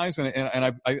out, guys,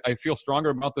 and I feel stronger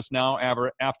about this now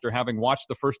after having watched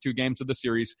the first two games of the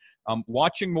series,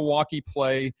 watching Milwaukee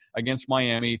play against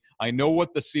Miami. I know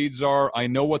what the seeds are. I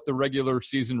know what the regular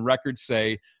season records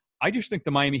say. I just think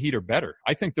the Miami Heat are better.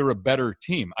 I think they're a better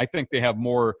team. I think they have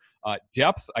more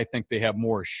depth. I think they have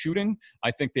more shooting. I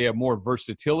think they have more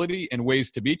versatility and ways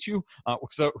to beat you.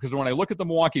 Because when I look at the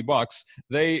Milwaukee Bucks,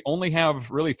 they only have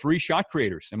really three shot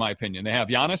creators, in my opinion. They have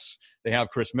Giannis, they have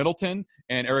Chris Middleton,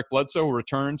 and Eric Bledsoe, who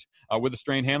returned with a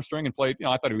strained hamstring and played.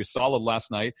 I thought he was solid last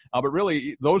night. But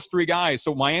really, those three guys.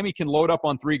 So Miami can load up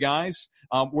on three guys,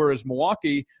 whereas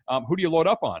Milwaukee, who do you load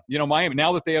up on? Miami,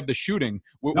 now that they have the shooting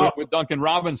with Duncan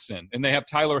Robinson, and they have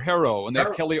Tyler Herro, and they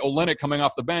have Kelly Olynyk coming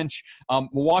off the bench.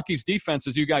 Milwaukee's defense,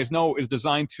 as you guys know, is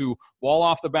designed to wall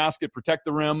off the basket, protect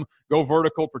the rim, go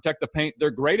vertical, protect the paint.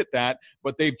 They're great at that,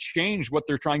 but they've changed what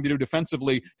they're trying to do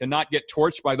defensively to not get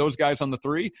torched by those guys on the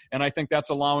three. And I think that's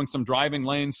allowing some driving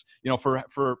lanes,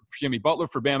 for Jimmy Butler,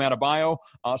 for Bam Adebayo.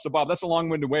 So, Bob, that's a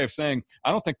long-winded way of saying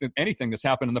I don't think that anything that's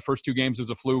happened in the first two games is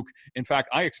a fluke. In fact,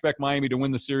 I expect Miami to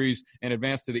win the series and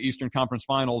advance to the Eastern Conference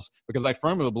Finals, because I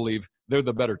firmly believe they're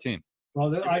the better team. Well,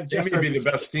 they may be the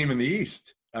best team in the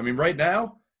East. I mean, right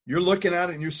now, you're looking at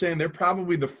it and you're saying they're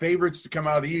probably the favorites to come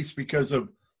out of the East because of,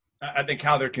 I think,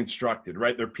 how they're constructed,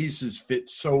 right? Their pieces fit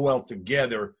so well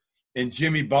together, and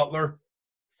Jimmy Butler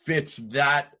fits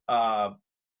that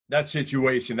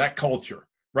situation, that culture,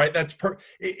 right?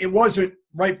 It wasn't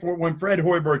right for when Fred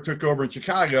Hoiberg took over in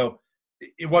Chicago.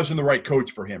 It wasn't the right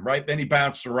coach for him, right? Then he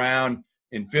bounced around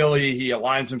in Philly. He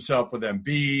aligns himself with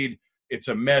Embiid. It's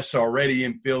a mess already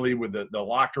in Philly with the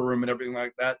locker room and everything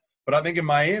like that. But I think in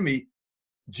Miami,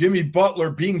 Jimmy Butler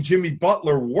being Jimmy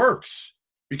Butler works,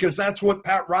 because that's what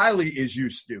Pat Riley is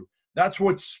used to. That's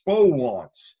what Spo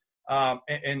wants.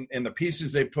 And the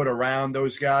pieces they put around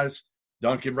those guys,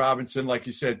 Duncan Robinson, like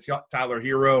you said, Tyler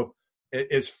Herro,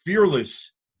 is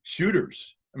fearless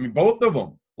shooters. I mean, both of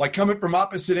them, like coming from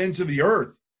opposite ends of the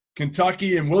earth,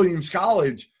 Kentucky and Williams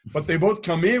College, but they both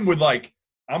come in with like,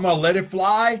 I'm going to let it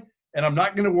fly and I'm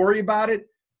not going to worry about it.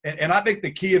 And I think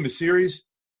the key in the series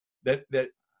that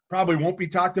probably won't be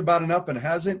talked about enough and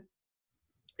hasn't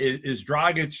is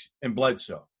Dragic and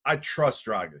Bledsoe. I trust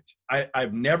Dragic.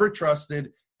 I've never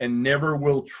trusted and never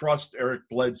will trust Eric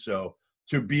Bledsoe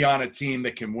to be on a team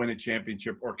that can win a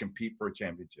championship or compete for a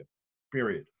championship,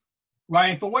 period.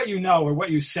 Ryan, from what you know or what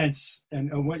you sense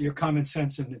and what your common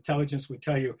sense and intelligence would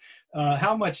tell you,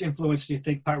 how much influence do you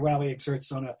think Pat Riley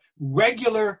exerts on a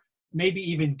regular, maybe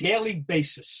even daily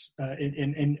basis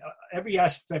in every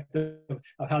aspect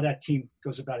of how that team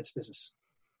goes about its business?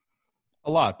 A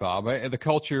lot, Bob. The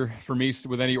culture for me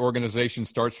with any organization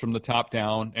starts from the top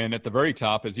down, and at the very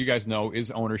top, as you guys know, is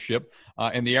ownership.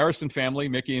 And the Arison family,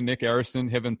 Mickey and Nick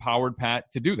Arison, have empowered Pat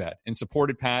to do that and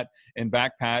supported Pat and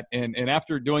backed Pat. And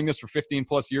after doing this for 15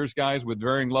 plus years, guys, with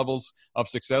varying levels of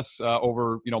success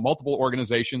over multiple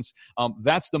organizations,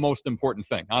 that's the most important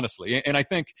thing, honestly. And I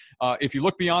think if you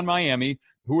look beyond Miami,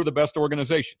 who are the best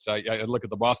organizations? I'd look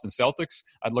at the Boston Celtics.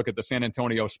 I'd look at the San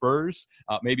Antonio Spurs,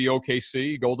 maybe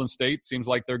OKC, Golden State. Seems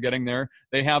like they're getting there.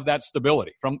 They have that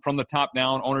stability from the top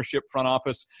down, ownership, front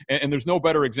office, and there's no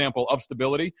better example of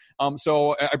stability.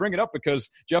 So I bring it up because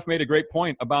Jeff made a great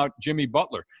point about Jimmy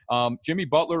Butler. Jimmy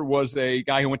Butler was a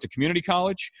guy who went to community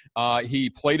college. He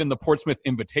played in the Portsmouth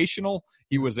Invitational.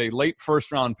 He was a late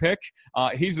first-round pick.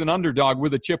 He's an underdog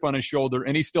with a chip on his shoulder,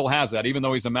 and he still has that, even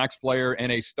though he's a max player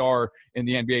and a star in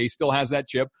the NBA. He still has that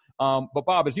chip. But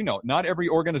Bob, as you know, not every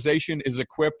organization is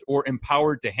equipped or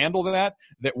empowered to handle that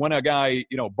when a guy,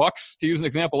 bucks, to use an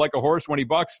example, like a horse, when he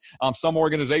bucks, some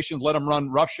organizations let him run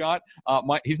roughshod.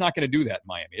 He's not going to do that in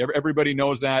Miami. Everybody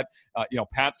knows that.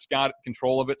 Pat's got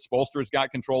control of it. Spoelstra's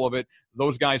got control of it.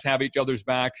 Those guys have each other's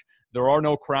back. There are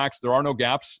no cracks. There are no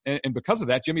gaps. And because of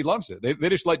that, Jimmy loves it. They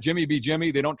just let Jimmy be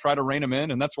Jimmy. They don't try to rein him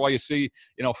in. And that's why you see,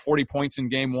 40 points in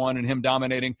game one and him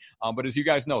dominating. But as you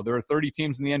guys know, there are 30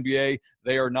 teams in the NBA.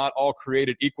 They are not all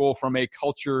created equal from a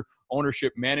culture,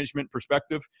 ownership, management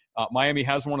perspective. Miami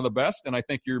has one of the best. And I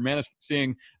think you're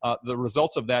seeing the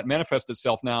results of that manifest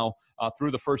itself now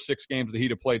through the first 6 games the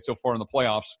Heat have played so far in the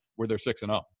playoffs, where they're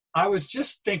 6-0. I was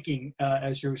just thinking,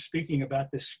 as you were speaking about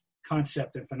this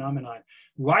concept and phenomenon,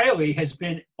 Riley has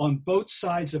been on both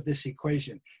sides of this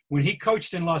equation. When he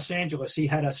coached in Los Angeles, he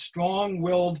had a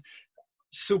strong-willed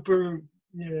super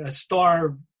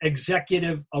star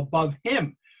executive above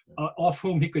him, off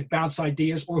whom he could bounce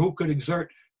ideas or who could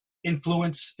exert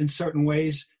influence in certain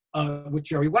ways with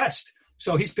Jerry West.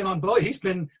 So he's been on both. He's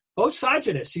been both sides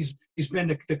of this. He's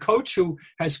been the coach who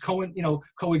has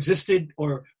coexisted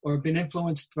or been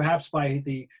influenced perhaps by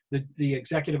the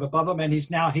executive above him, and he's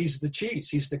the cheese.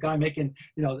 He's the guy making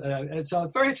so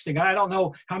it's very interesting. I don't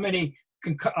know how many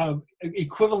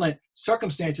equivalent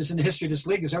circumstances in the history of this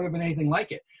league there's ever been anything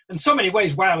like it. In so many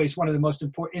ways, Riley's one of the most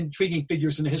important, intriguing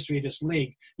figures in the history of this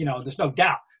league. There's no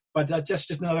doubt. But that's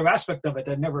just another aspect of it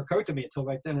that never occurred to me until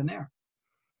right then and there.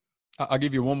 I'll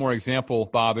give you one more example,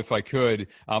 Bob, if I could,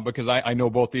 because I know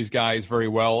both these guys very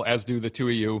well, as do the two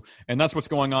of you. And that's what's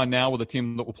going on now with the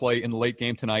team that will play in the late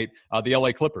game tonight, the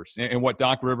LA Clippers, and what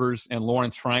Doc Rivers and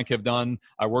Lawrence Frank have done.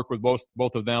 I worked with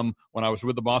both of them when I was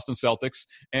with the Boston Celtics.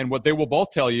 And what they will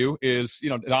both tell you is,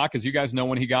 Doc, as you guys know,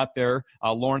 when he got there,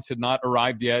 Lawrence had not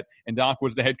arrived yet, and Doc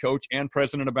was the head coach and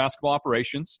president of basketball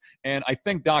operations. And I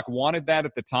think Doc wanted that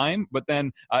at the time. But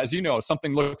then, as you know,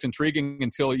 something looks intriguing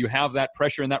until you have that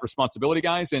pressure and that responsibility,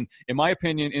 guys. And in my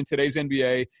opinion, in today's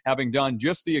NBA, having done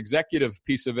just the executive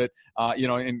piece of it,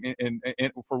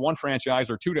 in for one franchise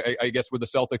or two, I guess, with the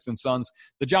Celtics and Suns,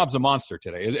 the job's a monster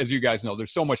today. As you guys know,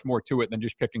 there's so much more to it than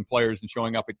just picking players and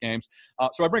showing up at games.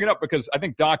 So I bring it up because I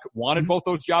think Doc wanted both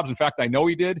those jobs. In fact, I know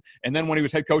he did. And then when he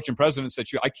was head coach and president, said,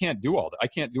 I can't do all that. I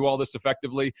can't do all this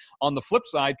effectively. On the flip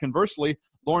side, conversely,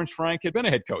 Lawrence Frank had been a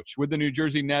head coach with the New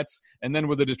Jersey Nets and then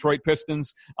with the Detroit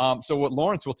Pistons. So what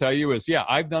Lawrence will tell you is,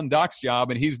 I've done Doc's job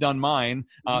and he's done mine.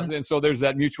 And so there's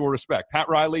that mutual respect. Pat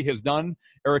Riley has done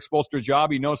Eric Spoelstra's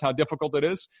job. He knows how difficult it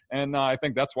is. And I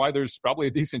think that's why there's probably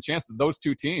a decent chance that those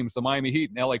two teams, the Miami Heat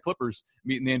and LA Clippers,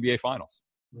 meet in the NBA Finals.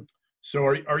 So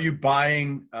are you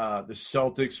buying the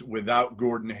Celtics without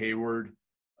Gordon Hayward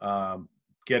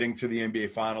getting to the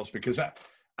NBA Finals? Because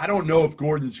I don't know if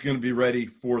Gordon's going to be ready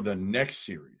for the next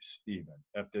series even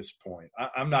at this point.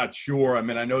 I'm not sure. I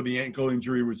mean, I know the ankle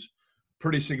injury was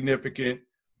pretty significant.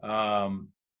 And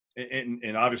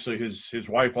obviously his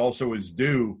wife also is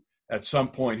due at some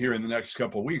point here in the next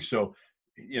couple of weeks. So,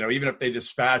 even if they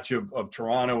dispatch of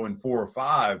Toronto in 4 or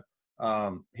 5,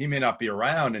 he may not be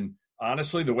around. And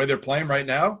honestly, the way they're playing right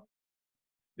now,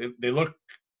 they look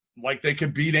like they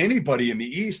could beat anybody in the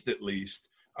East at least.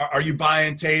 Are you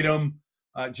buying Tatum,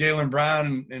 Jaylen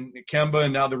Brown, and Kemba,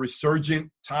 and now the resurgent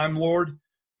Time Lord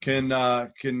can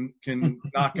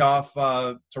knock off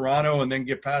Toronto and then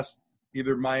get past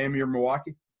either Miami or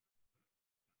Milwaukee?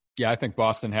 Yeah, I think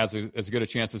Boston has as good a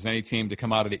chance as any team to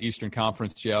come out of the Eastern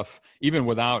Conference, Jeff, even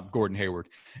without Gordon Hayward.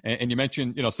 And you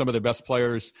mentioned, some of the best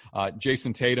players.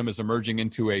 Jason Tatum is emerging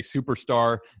into a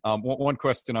superstar. One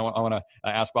question I want to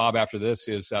ask Bob after this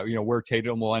is, where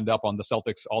Tatum will end up on the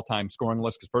Celtics all-time scoring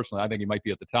list, because personally I think he might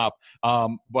be at the top.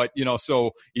 But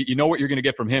so you know what you're going to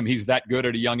get from him. He's that good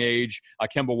at a young age.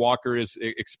 Kemba Walker is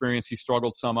experienced. He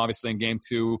struggled some, obviously, in Game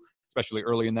 2. especially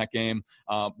early in that game.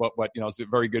 But is a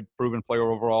very good, proven player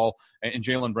overall. And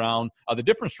Jaylen Brown. The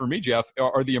difference for me, Jeff,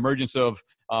 are the emergence of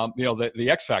the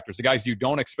X factors, the guys you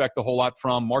don't expect a whole lot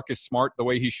from. Marcus Smart, the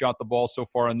way he shot the ball so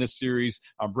far in this series.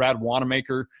 Brad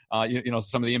Wanamaker,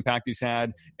 some of the impact he's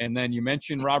had. And then you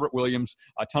mentioned Robert Williams.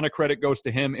 A ton of credit goes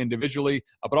to him individually,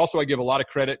 but also I give a lot of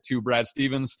credit to Brad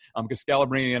Stevens, because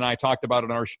Scalabrine and I talked about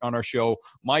it on our show.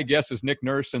 My guess is Nick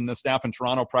Nurse and the staff in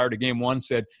Toronto prior to Game 1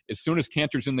 said, as soon as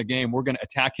Kanter's in the game, we're going to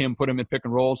attack him, put him in pick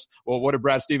and rolls. Well, what did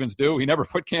Brad Stevens do? He never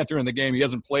put Kanter in the game. He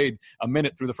hasn't played a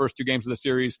minute through the first 2 games of the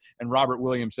series, and Robert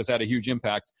Williams has had a huge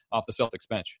impact off the Celtics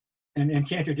bench. And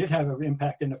Kanter did have an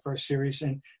impact in the first series,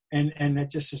 and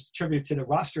that just is a tribute to the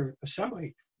roster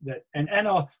assembly.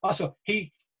 Also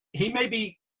he may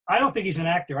be. I don't think he's an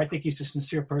actor. I think he's a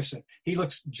sincere person. He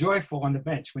looks joyful on the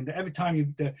bench. Every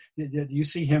time you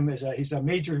see him, he's a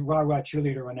major rah-rah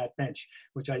cheerleader on that bench,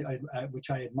 which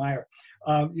I admire.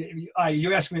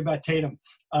 You asked me about Tatum.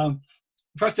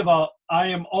 First of all, I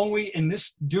am only in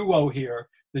this duo here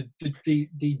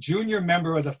the junior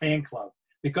member of the fan club,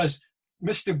 because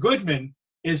Mr. Goodman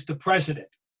is the president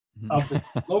of the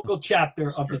local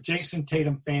chapter of the Jason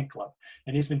Tatum fan club.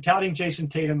 And he's been touting Jason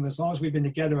Tatum as long as we've been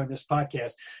together on this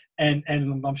podcast, and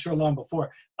I'm sure long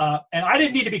before. And I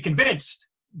didn't need to be convinced,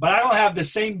 but I don't have the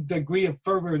same degree of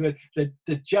fervor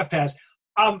that Jeff has.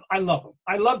 I love him.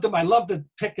 I loved him. I loved the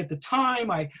pick at the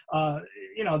time.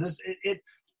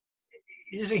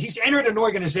 He's entered an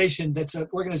organization that's an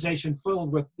organization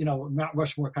filled with, Mount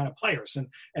Rushmore kind of players.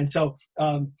 And so,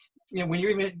 when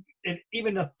you're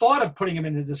even the thought of putting him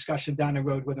in the discussion down the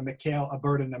road with a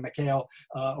Burden, a McHale,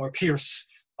 or Pierce,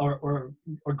 or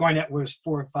Garnett was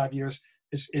 4 or 5 years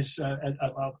is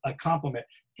a compliment.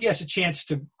 He has a chance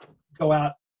to go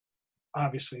out,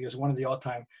 obviously, as one of the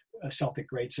all-time Celtic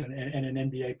greats and an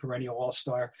NBA perennial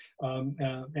all-star.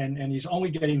 And he's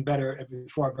only getting better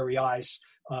before our very eyes.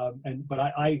 But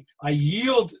I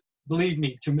yield, believe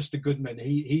me, to Mr. Goodman.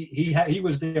 He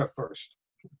was there first.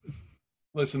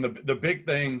 Listen, the big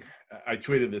thing, I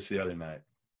tweeted this the other night.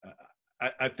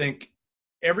 I think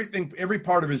every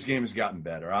part of his game has gotten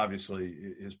better.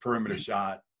 Obviously, his perimeter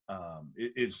shot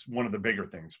is one of the bigger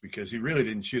things, because he really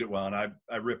didn't shoot it well, and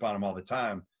I rip on him all the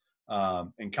time.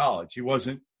 In college, he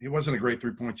wasn't a great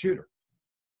 3-point shooter,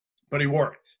 but he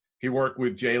worked. He worked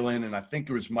with Jaylen, and I think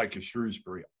it was Micah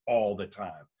Shrewsbury all the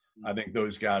time. I think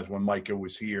those guys, when Micah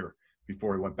was here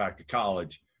before he went back to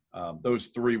college, those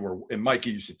 3 were, and Micah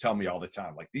used to tell me all the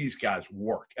time, like, these guys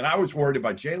work. And I was worried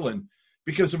about Jaylen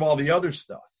because of all the other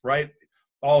stuff, right?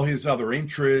 All his other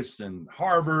interests and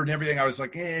Harvard and everything. I was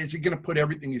like, is he going to put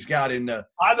everything he's got into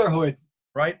fatherhood?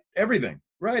 Right? Everything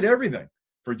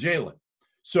for Jaylen.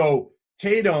 So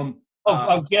Tatum.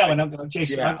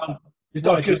 Jason. Yeah.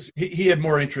 Because he had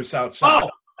more interests outside. Oh,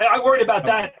 I worried about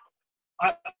that.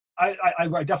 I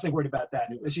definitely worried about that.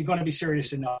 Is he going to be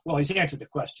serious enough? Well, he's answered the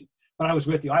question, but I was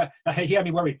with you. He had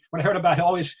me worried. When I heard about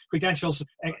all his credentials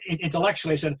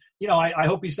intellectually, I said, I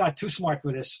hope he's not too smart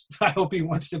for this. I hope he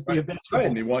wants to be a basketball. Right,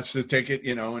 and he wants to take it,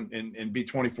 and be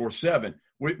 24/7.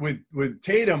 With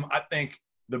Tatum, I think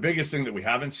the biggest thing that we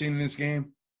haven't seen in this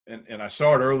game, and I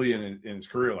saw it early in his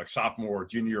career, like sophomore,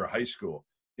 junior year of high school,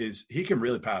 is he can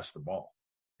really pass the ball.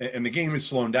 And the game is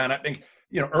slowing down. I think,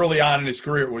 early on in his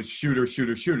career, it was shooter.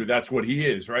 That's what he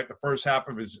is, right? The first half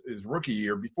of his rookie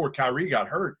year, before Kyrie got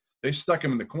hurt, they stuck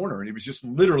him in the corner, and he was just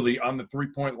literally on the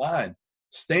 3-point line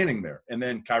standing there. And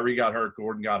then Kyrie got hurt,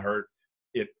 Gordon got hurt.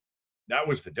 That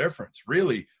was the difference.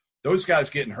 Really, those guys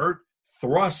getting hurt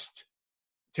thrust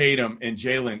Tatum and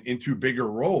Jaylen into bigger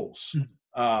roles.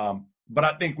 But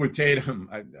I think with Tatum,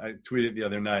 I tweeted the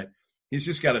other night, he's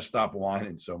just got to stop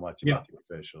whining so much about the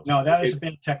officials. No, that is a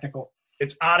bit technical.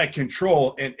 It's out of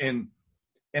control. And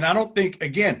I don't think,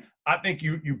 again, I think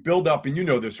you build up, and you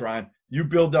know this, Ryan, you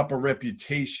build up a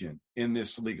reputation in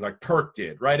this league like Perk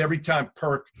did, right? Every time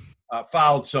Perk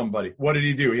fouled somebody, what did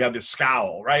he do? He had this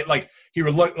scowl, right? Like he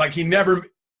would look like him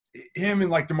and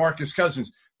like DeMarcus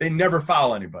Cousins, they never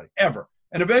foul anybody, ever.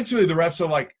 And eventually the refs are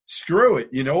like, screw it.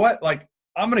 You know what? Like,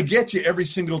 I'm going to get you every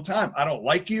single time. I don't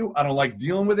like you. I don't like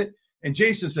dealing with it. And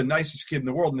Jason's the nicest kid in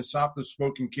the world and the softest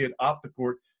spoken kid off the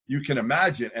court you can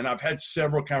imagine. And I've had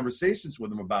several conversations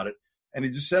with him about it. And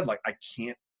he just said, like, I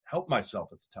can't help myself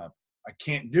at the time. I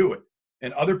can't do it.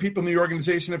 And other people in the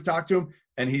organization have talked to him,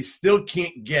 and he still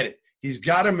can't get it. He's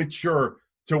got to mature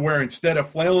to where instead of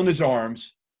flailing his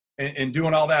arms and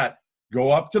doing all that,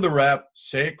 go up to the ref,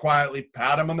 say it quietly,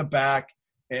 pat him on the back,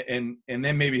 and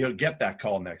then maybe he'll get that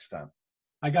call next time.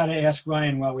 I got to ask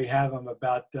Ryan while we have him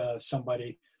about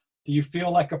somebody. Do you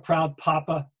feel like a proud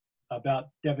papa about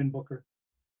Devin Booker?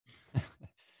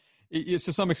 To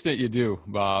some extent you do,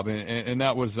 Bob. And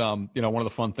that was, one of the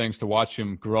fun things to watch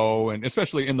him grow, and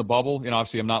especially in the bubble.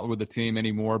 Obviously I'm not with the team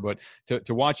anymore, but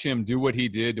to watch him do what he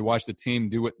did, to watch the team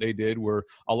do what they did, where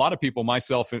a lot of people,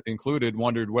 myself included,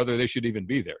 wondered whether they should even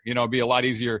be there. It'd be a lot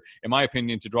easier, in my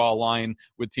opinion, to draw a line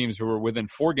with teams who are within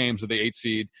 4 games of the 8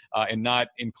 seed and not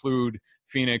include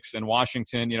Phoenix and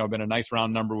Washington. Been a nice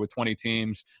round number with 20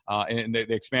 teams, and they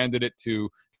expanded it to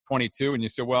 22, and you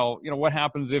say, well, what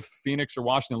happens if Phoenix or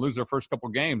Washington lose their first couple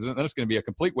games? Then it's going to be a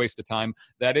complete waste of time.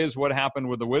 That is what happened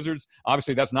with the Wizards.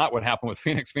 Obviously, that's not what happened with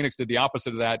Phoenix. Phoenix did the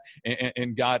opposite of that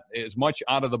and got as much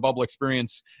out of the bubble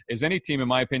experience as any team, in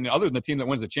my opinion, other than the team that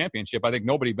wins the championship. I think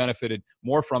nobody benefited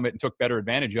more from it and took better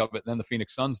advantage of it than the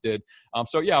Phoenix Suns did.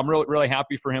 I'm really, really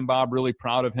happy for him, Bob, really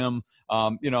proud of him.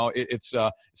 It's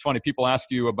funny. People ask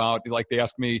you about, like they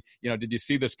ask me, did you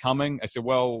see this coming? I said,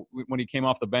 well, when he came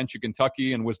off the bench at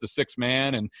Kentucky and was the 6th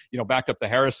man and, backed up the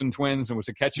Harrison twins and was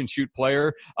a catch and shoot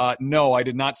player. No, I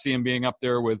did not see him being up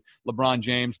there with LeBron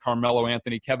James, Carmelo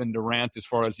Anthony, Kevin Durant, as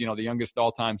far as, the youngest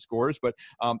all-time scorers. But,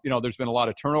 there's been a lot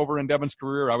of turnover in Devin's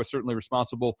career. I was certainly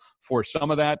responsible for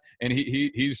some of that. And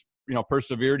he's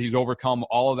persevered. He's overcome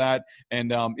all of that.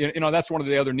 And, that's one of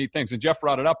the other neat things. And Jeff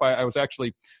brought it up. I was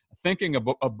actually thinking of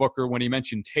Booker when he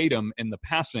mentioned Tatum in the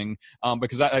passing,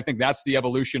 because I think that's the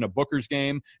evolution of Booker's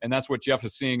game. And that's what Jeff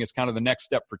is seeing as kind of the next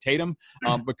step for Tatum,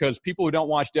 because people who don't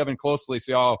watch Devin closely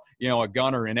say, a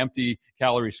gunner, an empty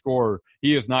calorie scorer.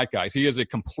 He is not, guys. He is a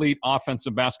complete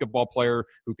offensive basketball player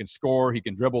who can score, he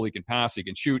can dribble, he can pass, he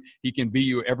can shoot, he can beat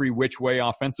you every which way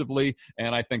offensively.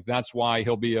 And I think that's why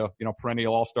he'll be a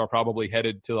perennial all-star, probably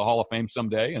headed to the Hall of Fame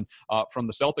someday. And from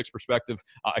the Celtics perspective,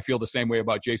 I feel the same way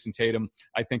about Jason Tatum.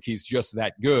 I think he's just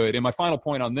that good. And my final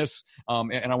point on this,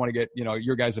 and I want to get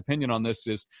your guys' opinion on this,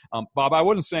 is, Bob, I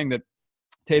wasn't saying that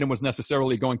Tatum was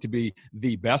necessarily going to be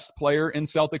the best player in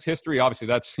Celtics history. Obviously,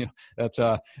 that's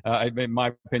in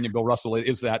my opinion, Bill Russell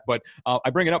is that. But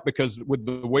I bring it up because with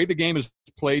the way the game is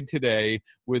played today,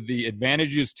 with the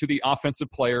advantages to the offensive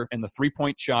player and the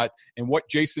three-point shot, and what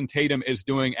Jason Tatum is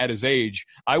doing at his age,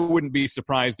 I wouldn't be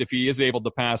surprised if he is able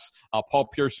to pass Paul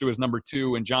Pierce, who is number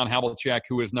 2, and John Havlicek,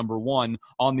 who is number 1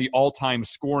 on the all-time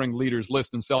scoring leaders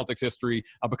list in Celtics history,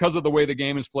 because of the way the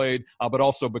game is played, but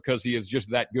also because he is just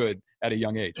that good at a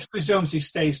young age. Just presumes he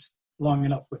stays long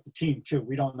enough with the team too.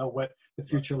 We don't know what the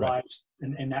future lies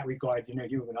in that regard.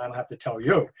 You and I don't have to tell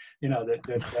you.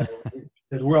 That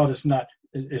the world is not.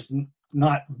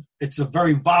 It's a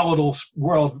very volatile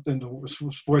world in the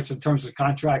sports in terms of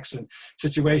contracts and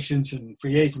situations and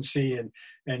free agency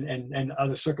and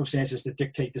other circumstances that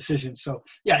dictate decisions. So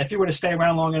if he were to stay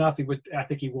around long enough, I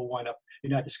think he will wind up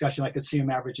in that discussion. I could see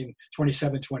him averaging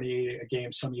 27, 28 a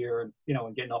game some year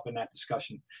and getting up in that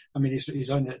discussion. I mean, he's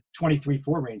on the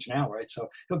 23-4 range now, right? So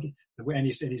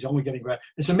he's only getting better.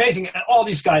 It's amazing. All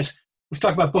these guys, let's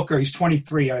talk about Booker. He's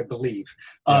 23, I believe.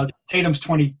 Tatum's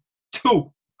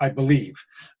 22. I believe.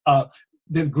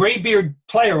 The graybeard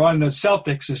player on the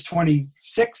Celtics is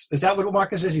 26. Is that what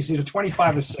Marcus is? He's either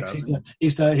 25 or 6.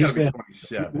 He's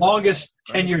the longest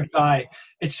tenured guy.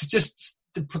 It's just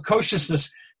the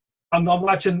precociousness. I'm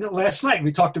watching last night.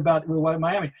 We talked about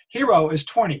Miami. Hero is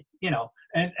 20,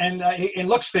 and it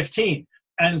looks 15.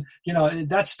 And,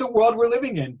 that's the world we're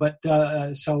living in. But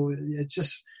so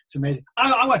it's amazing.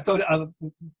 I want to throw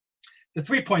the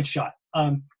three-point shot.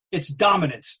 It's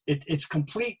dominance. It's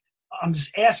complete. I'm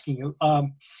just asking you.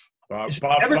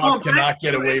 Bob cannot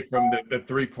get away from the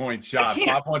three-point shot.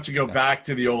 Bob wants to go back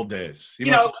to the old days.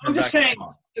 I'm just saying,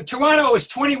 Toronto is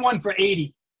 21 for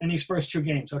 80 in these first 2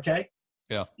 games, okay?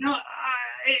 Yeah.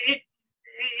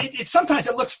 It sometimes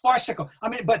it looks farcical. I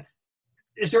mean, but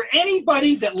is there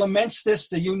anybody that laments this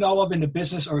that you know of in the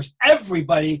business, or is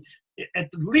everybody at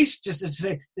least just to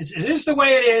say, it is the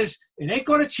way it is, it ain't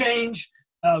going to change,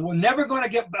 we're never going to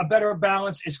get a better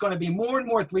balance. It's going to be more and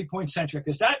more three-point centric.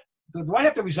 Do I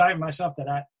have to resign myself to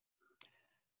that?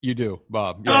 You do,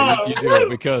 Bob. Yeah, you do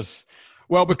because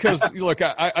look,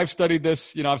 I've studied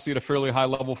this, obviously at a fairly high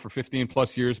level for 15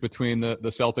 plus years between the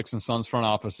Celtics and Suns front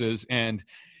offices. And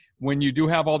when you do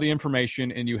have all the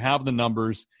information and you have the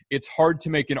numbers, it's hard to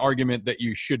make an argument that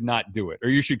you should not do it or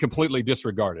you should completely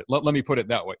disregard it. Let me put it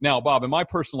that way. Now, Bob, in my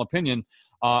personal opinion,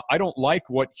 I don't like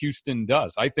what Houston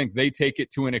does. I think they take it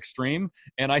to an extreme,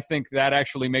 and I think that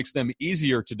actually makes them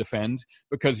easier to defend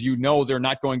because they're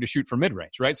not going to shoot from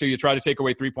mid-range, right? So you try to take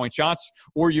away three-point shots,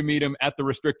 or you meet them at the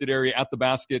restricted area, at the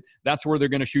basket. That's where they're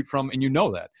going to shoot from, and you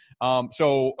know that.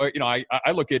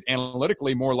 I look at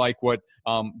analytically more like what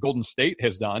Golden State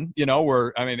has done,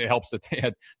 where, it helps that they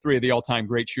had 3 of the all-time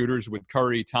great shooters with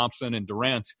Curry, Thompson, and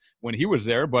Durant when he was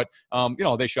there. But,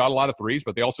 they shot a lot of threes,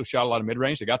 but they also shot a lot of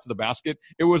mid-range. They got to the basket.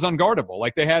 it was unguardable.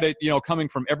 Like they had it, coming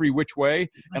from every which way.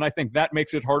 And I think that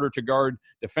makes it harder to guard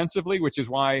defensively, which is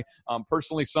why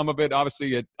personally, some of it,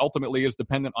 obviously it ultimately is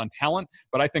dependent on talent.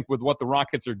 But I think with what the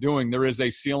Rockets are doing, there is a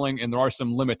ceiling and there are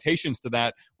some limitations to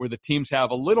that where the teams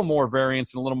have a little more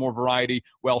variance and a little more variety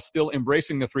while still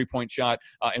embracing the 3-point shot.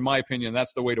 In my opinion,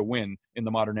 that's the way to win in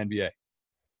the modern NBA.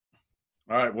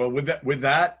 All right. Well, with that,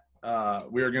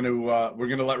 we're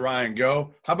gonna let Ryan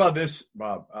go. How about this,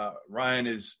 Bob? Ryan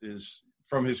is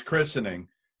from his christening.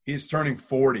 He's turning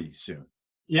 40 soon.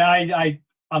 Yeah,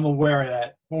 I'm aware of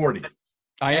that. 40.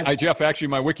 Jeff, actually,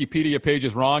 my Wikipedia page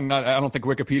is wrong. I don't think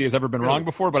Wikipedia has ever been wrong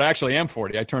before, but I actually am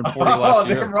 40. I turned 40 last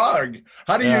year. They're wrong.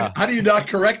 How do you not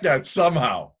correct that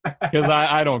somehow? Because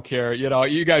I don't care.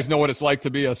 You guys know what it's like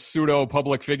to be a pseudo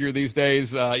public figure these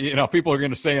days. People are going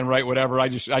to say and write whatever. I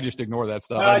just ignore that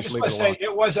stuff. I just want to say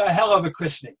it was a hell of a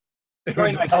christening. It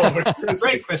was a hell of a christening.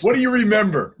 Great christening. What do you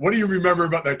remember? What do you remember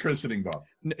about that christening, Bob?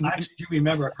 I actually do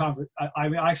remember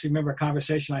a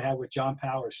conversation I had with John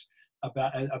Powers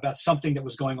about something that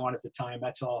was going on at the time.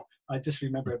 That's all. I just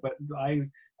remember it. But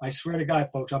I swear to God,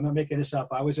 folks, I'm not making this up.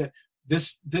 I was at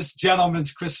this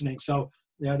gentleman's christening. So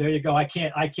there you go. I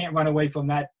can't run away from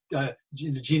that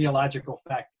genealogical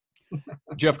fact.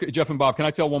 Jeff and Bob, can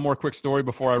I tell one more quick story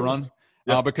before I run?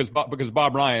 Yeah. Because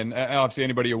Bob Ryan, obviously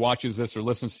anybody who watches this or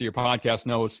listens to your podcast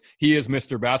knows he is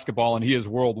Mr. Basketball and he is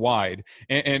worldwide.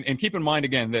 And keep in mind,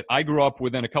 again, that I grew up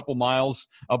within a couple miles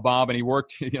of Bob and he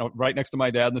worked right next to my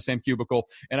dad in the same cubicle.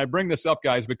 And I bring this up,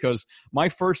 guys, because my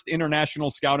first international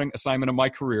scouting assignment of my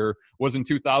career was in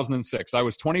 2006. I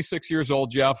was 26 years old,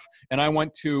 Jeff, and I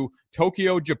went to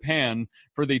Tokyo, Japan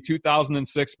for the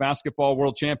 2006 Basketball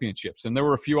World Championships. And there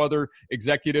were a few other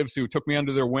executives who took me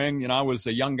under their wing. I was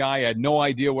a young guy. I had no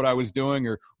idea what I was doing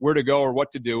or where to go or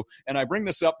what to do. And I bring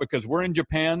this up because we're in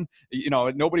Japan.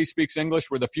 Nobody speaks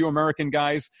English. We're the few American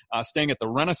guys staying at the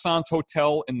Renaissance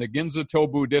Hotel in the Ginza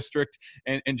Tobu district.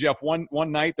 And Jeff, one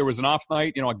night, there was an off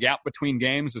night, a gap between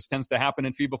games. This tends to happen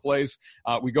in FIBA plays.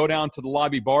 We go down to the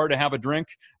lobby bar to have a drink.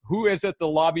 Who is at the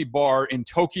lobby bar in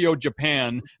Tokyo,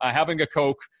 Japan, having a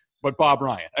Coke, but Bob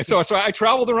Ryan? So I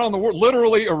traveled around the world,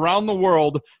 literally around the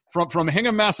world, from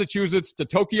Hingham, Massachusetts to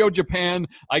Tokyo, Japan.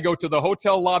 I go to the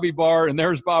hotel lobby bar, and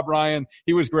there's Bob Ryan.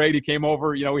 He was great. He came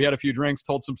over. We had a few drinks,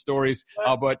 told some stories.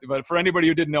 But for anybody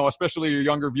who didn't know, especially your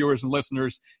younger viewers and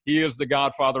listeners, he is the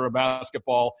godfather of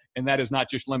basketball, and that is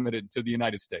not just limited to the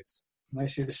United States.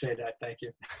 Nice of you to say that. Thank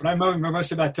you. What I remember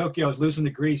most about Tokyo is losing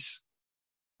to Greece.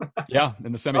 Yeah,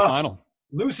 in the semifinal.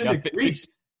 Losing to Greece.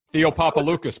 Theo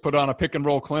Papaloukas put on a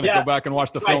pick-and-roll clinic. Yeah. Go back and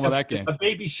watch the film of that game. A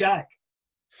baby Shaq.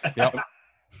 Yep.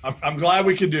 I'm glad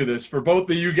we could do this for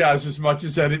both of you guys as much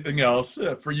as anything else.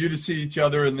 For you to see each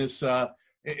other in this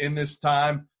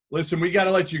time. Listen, we got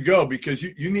to let you go because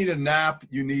you need a nap.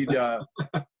 You need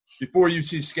before you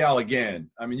see Scal again.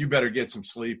 I mean, you better get some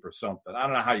sleep or something. I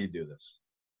don't know how you do this.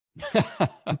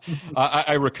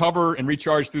 I recover and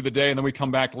recharge through the day, and then we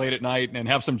come back late at night and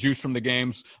have some juice from the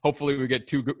games. Hopefully we get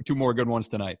two more good ones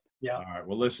tonight. Yeah. All right.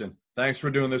 Well, listen, thanks for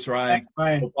doing this, Ryan. Thanks,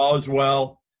 Ryan. Hope all is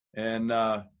well, and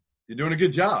you're doing a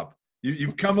good job.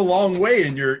 You've come a long way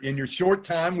in your short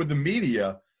time with the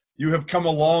media. You have come a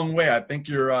long way. I think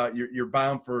you're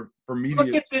bound for media.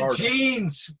 Look at the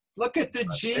genes. Look at the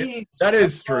genes. That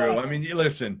is true. I mean, you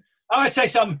listen. I want to say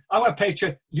something. I want to pay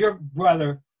tribute. Your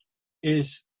brother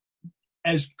is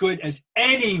as good as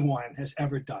anyone has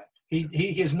ever done.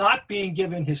 He is not being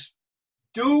given his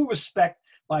due respect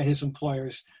by his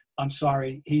employers. I'm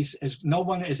sorry. No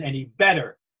one is any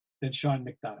better than Sean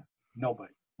McDonough.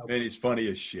 Nobody. Man, he's funny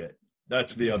as shit.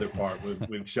 That's the other part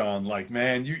with Sean. Like,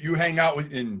 man, you hang out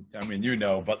with,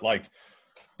 but like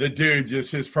the dude,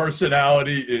 just his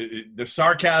personality, the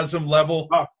sarcasm level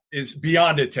is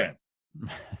beyond a 10.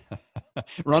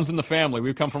 Runs in the family.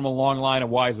 We've come from a long line of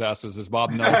wise asses, as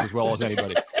Bob knows as well as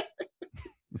anybody.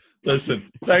 Listen,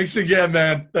 thanks again,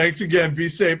 man. Thanks again. Be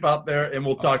safe out there, and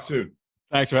we'll talk soon.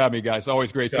 Thanks for having me, guys.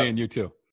 Always great seeing you too.